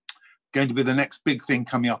going to be the next big thing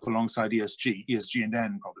coming up alongside ESG and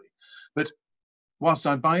N probably. But whilst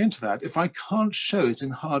I buy into that, if I can't show it in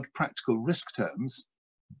hard practical risk terms,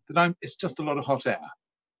 then it's just a lot of hot air.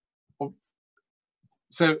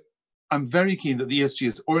 So I'm very keen that the ESG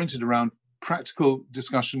is oriented around practical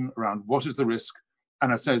discussion around what is the risk.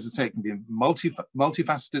 And as I say, it can be a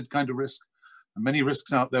multifaceted kind of risk. And many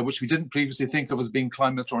risks out there which we didn't previously think of as being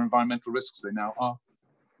climate or environmental risks, they now are,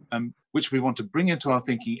 which we want to bring into our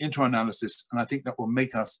thinking, into our analysis. And I think that will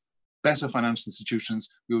make us better financial institutions.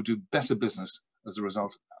 We will do better business as a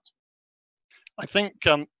result of that. I think,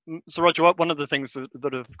 so Roger, one of the things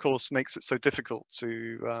that of course makes it so difficult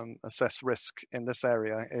to assess risk in this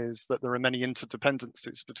area is that there are many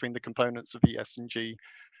interdependencies between the components of ESG.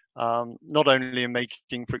 Not only in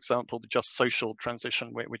making, for example, the just social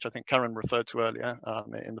transition, which I think Caron referred to earlier,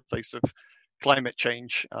 in the face of climate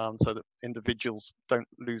change, so that individuals don't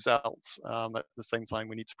lose out. At the same time,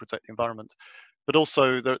 we need to protect the environment. But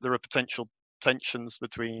also there are potential tensions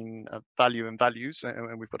between value and values,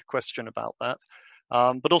 and we've got a question about that.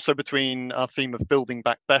 But also between our theme of building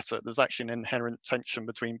back better, there's actually an inherent tension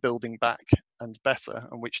between building back and better,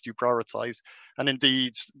 and which do you prioritize? And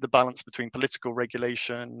indeed, the balance between political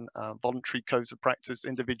regulation, voluntary codes of practice,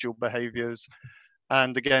 individual behaviors,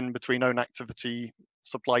 and again, between own activity,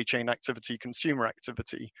 supply chain activity, consumer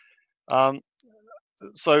activity.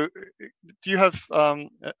 So do you have,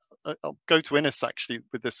 I'll go to Ines actually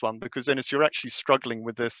with this one, because Ines, you're actually struggling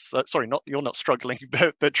with this. Sorry, you're not struggling,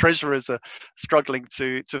 but treasurers are struggling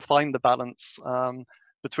to find the balance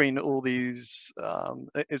between all these.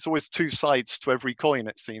 It's always two sides to every coin,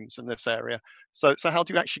 it seems, in this area. So how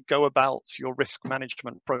do you actually go about your risk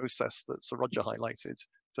management process that Sir Roger highlighted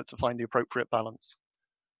to find the appropriate balance?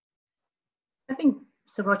 I think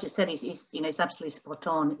Sir Roger said it's absolutely spot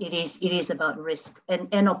on. It is about risk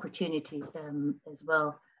and opportunity as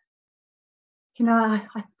well.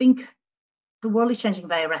 I think the world is changing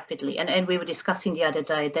very rapidly, and we were discussing the other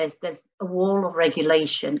day. There's a wall of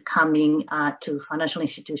regulation coming to financial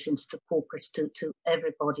institutions, to corporates, to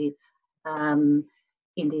everybody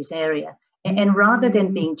in this area. And rather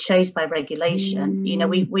than being chased by regulation,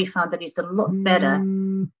 we found that it's a lot better.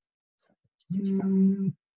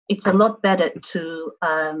 It's a lot better to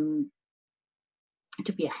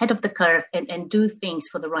be ahead of the curve and do things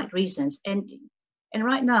for the right reasons. And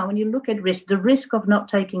right now, when you look at risk, the risk of not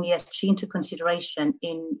taking ESG into consideration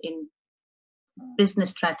in business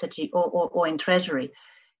strategy or in treasury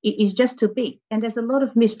is just too big. And there's a lot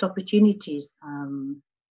of missed opportunities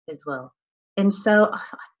as well. And so I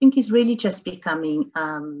think it's really just becoming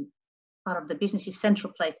part of the business's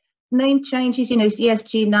central plate. Name changes, it's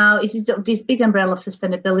ESG now. It's this big umbrella of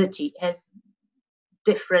sustainability has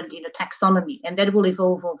different, taxonomy, and that will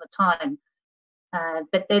evolve over time.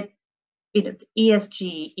 But that,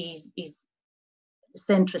 ESG is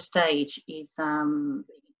center stage is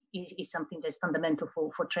something that's fundamental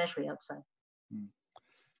for Treasury, I'd say.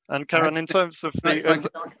 And Caron, in terms of the,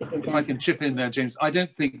 if I can chip in there, James, I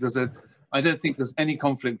don't think there's any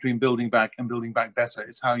conflict between building back and building back better.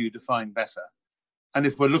 It's how you define better. And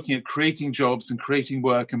if we're looking at creating jobs and creating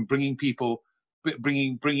work and bringing people,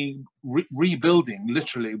 rebuilding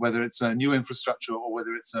literally, whether it's a new infrastructure or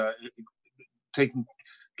whether it's taking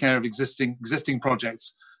care of existing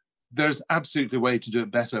projects, there's absolutely a way to do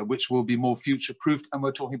it better, which will be more future-proofed. And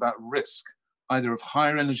we're talking about risk, either of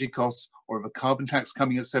higher energy costs or of a carbon tax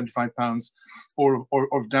coming at £75, or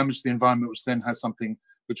of damage to the environment, which then has something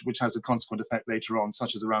which has a consequent effect later on,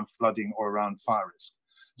 such as around flooding or around fire risk.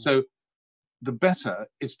 So the better,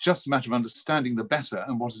 it's just a matter of understanding the better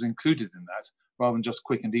and what is included in that, rather than just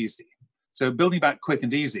quick and easy. So building back quick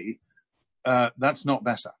and easy, that's not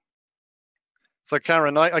better. So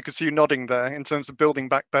Caron, I could see you nodding there in terms of building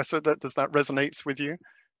back better. Does that resonate with you?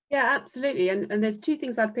 Yeah, absolutely. And there's two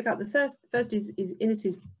things I'd pick up. The first is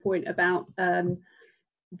Ines's point about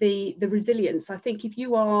the resilience. I think if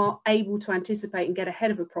you are able to anticipate and get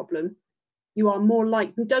ahead of a problem, you are more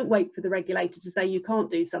likely, don't wait for the regulator to say you can't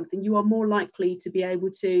do something, you are more likely to be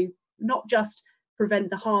able to not just prevent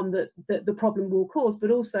the harm that the problem will cause,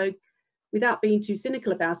 but also, without being too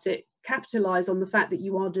cynical about it, capitalise on the fact that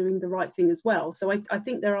you are doing the right thing as well. So I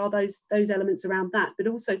think there are those elements around that, but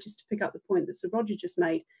also just to pick up the point that Sir Roger just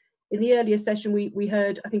made. In the earlier session, we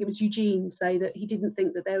heard, I think it was Eugene, say that he didn't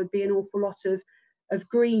think that there would be an awful lot of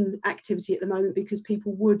green activity at the moment because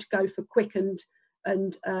people would go for quick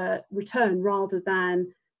and return rather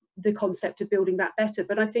than the concept of building back better.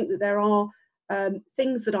 But I think that there are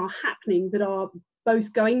things that are happening that are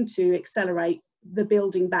both going to accelerate the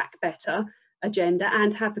building back better agenda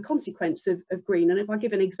and have the consequence of green. And if I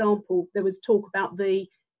give an example, there was talk about the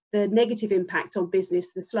negative impact on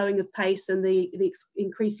business, the slowing of pace and the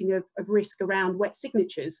increasing of risk around wet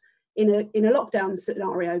signatures in a lockdown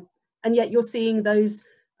scenario. And yet you're seeing those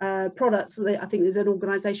products. I think there's an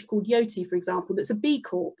organisation called Yoti, for example, that's a B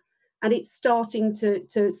Corp, and it's starting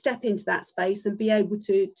to step into that space and be able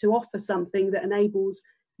to offer something that enables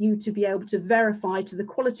you to be able to verify to the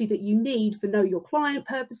quality that you need for know your client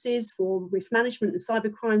purposes, for risk management and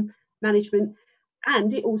cybercrime management.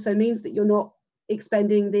 And it also means that you're not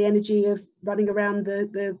expending the energy of running around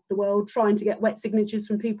the world trying to get wet signatures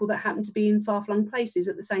from people that happen to be in far-flung places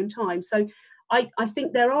at the same time. So I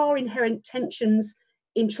think there are inherent tensions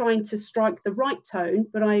in trying to strike the right tone,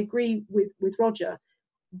 but I agree with Roger.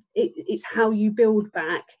 It's how you build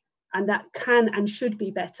back, and that can and should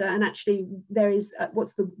be better. And actually there is,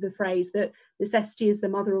 what's the phrase, that necessity is the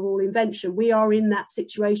mother of all invention. We are in that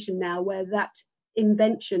situation now where that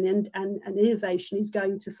invention and innovation is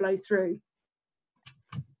going to flow through.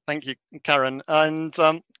 Thank you, Caron. And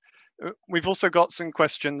we've also got some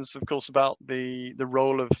questions, of course, about the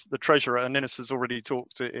role of the Treasurer, and Ines has already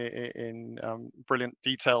talked in brilliant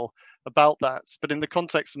detail about that. But in the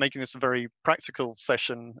context of making this a very practical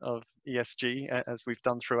session of ESG, as we've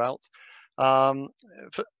done throughout, can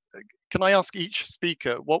I ask each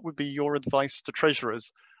speaker, what would be your advice to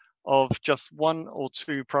Treasurers of just one or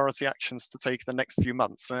two priority actions to take the next few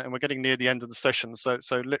months? And we're getting near the end of the session, so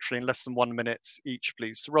literally in less than 1 minute each,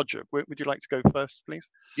 please. So Roger, would you like to go first, please?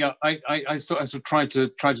 Yeah, I sort of tried to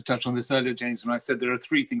touch on this earlier, James, when I said there are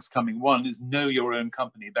three things coming. One is know your own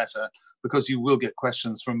company better, because you will get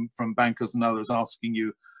questions from bankers and others asking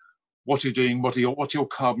you what you're doing, what's your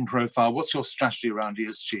carbon profile, what's your strategy around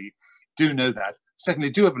ESG. Do know that.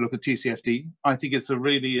 Secondly, do have a look at TCFD. I think it's a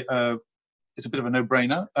really it's a bit of a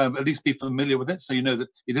no-brainer. At least be familiar with it, so you know that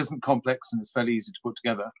it isn't complex and it's fairly easy to put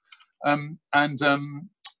together. And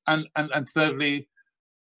thirdly,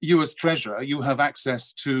 you as Treasurer, you have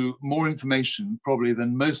access to more information probably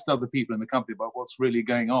than most other people in the company about what's really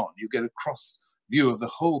going on. You get a cross view of the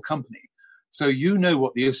whole company, so you know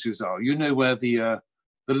what the issues are. You know where the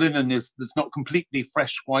linen is that's not completely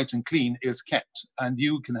fresh, white, and clean is kept, and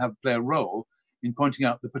you can play a role in pointing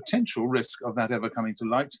out the potential risk of that ever coming to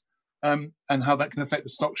light. And how that can affect the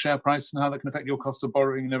stock share price and how that can affect your cost of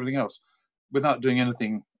borrowing and everything else without doing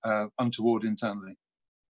anything untoward internally.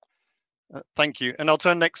 Thank you. And I'll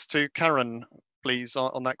turn next to Caron, please,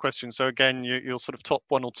 on that question. So again, your sort of top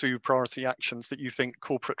one or two priority actions that you think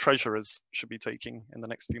corporate treasurers should be taking in the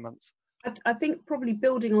next few months. I think probably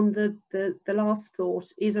building on the last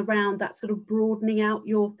thought is around that sort of broadening out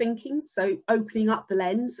your thinking. So opening up the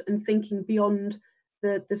lens and thinking beyond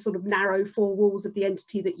the sort of narrow four walls of the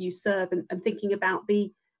entity that you serve, and thinking about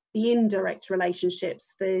the indirect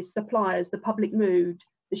relationships, the suppliers, the public mood,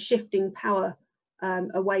 the shifting power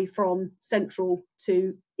away from central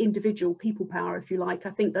to individual people power, if you like. I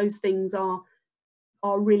think those things are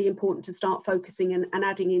really important to start focusing and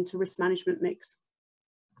adding into risk management mix.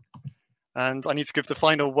 And I need to give the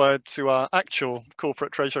final word to our actual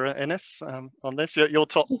corporate treasurer, Ines, on this. Your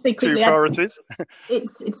top two priorities.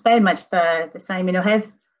 It's very much the same. You know, have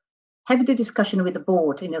the discussion with the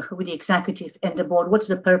board. You know, with the executive and the board. What's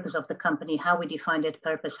the purpose of the company? How we define that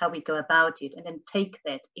purpose? How we go about it? And then take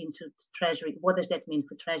that into Treasury. What does that mean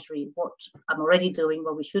for Treasury? What I'm already doing?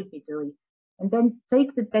 What we should be doing? And then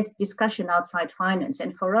take the discussion outside finance.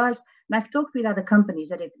 And for us, and I've talked with other companies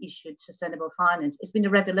that have issued sustainable finance. It's been a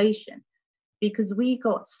revelation, because we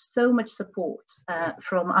got so much support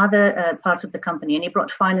from other parts of the company, and it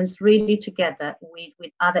brought finance really together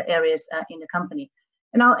with other areas in the company.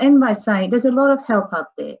 And I'll end by saying there's a lot of help out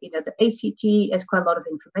there. You know, the ACT has quite a lot of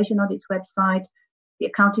information on its website. the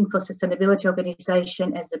Accounting for Sustainability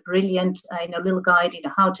organization as a brilliant little guide in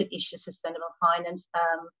how to issue sustainable finance,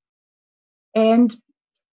 and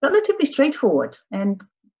relatively straightforward, and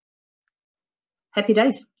happy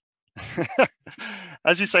days.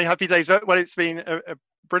 As you say, happy days. Well, it's been a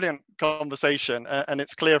brilliant conversation, and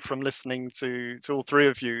it's clear from listening to all three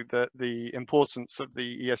of you that the importance of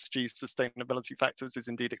the ESG sustainability factors is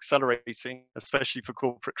indeed accelerating, especially for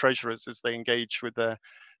corporate treasurers as they engage with their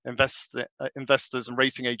investors and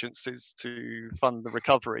rating agencies to fund the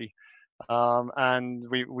recovery. And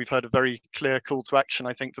we've heard a very clear call to action,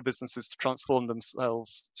 I think, for businesses to transform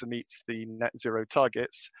themselves to meet the net zero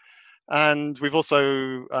targets. And we've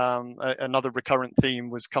also, another recurrent theme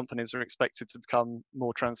was companies are expected to become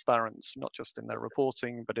more transparent, not just in their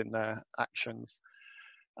reporting, but in their actions.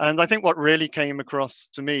 And I think what really came across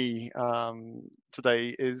to me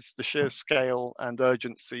today is the sheer scale and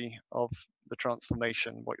urgency of the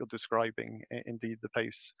transformation, what you're describing. Indeed, the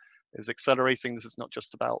pace is accelerating. This is not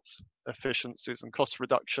just about efficiencies and cost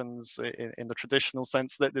reductions in the traditional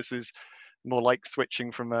sense, that this is more like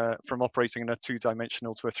switching from operating in a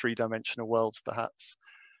two-dimensional to a three-dimensional world, perhaps.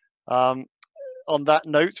 On that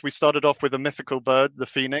note, we started off with a mythical bird, the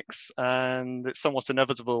phoenix, and it's somewhat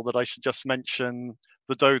inevitable that I should just mention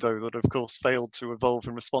the dodo, that of course failed to evolve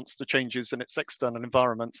in response to changes in its external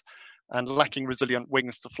environment, and lacking resilient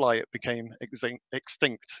wings to fly, it became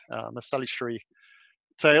extinct. A salutary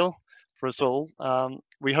tale for us all.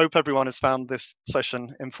 We hope everyone has found this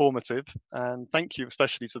session informative, and thank you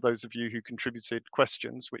especially to those of you who contributed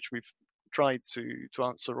questions, which we've tried to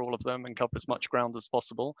answer all of them and cover as much ground as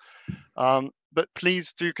possible. But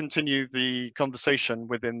please do continue the conversation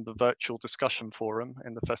within the virtual discussion forum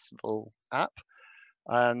in the festival app.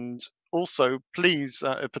 And also, please,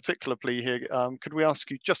 a particular plea here, could we ask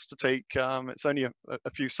you just to take, it's only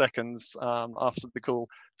a few seconds after the call,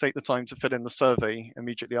 take the time to fill in the survey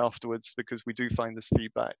immediately afterwards, because we do find this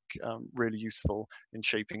feedback really useful in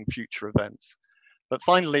shaping future events. But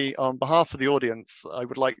finally, on behalf of the audience, I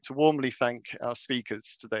would like to warmly thank our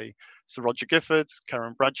speakers today, Sir Roger Gifford,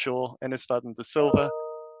 Caron Bradshaw, Ines, Faden, Silva.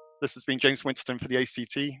 This has been James Winterton for the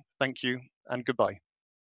ACT. Thank you and goodbye.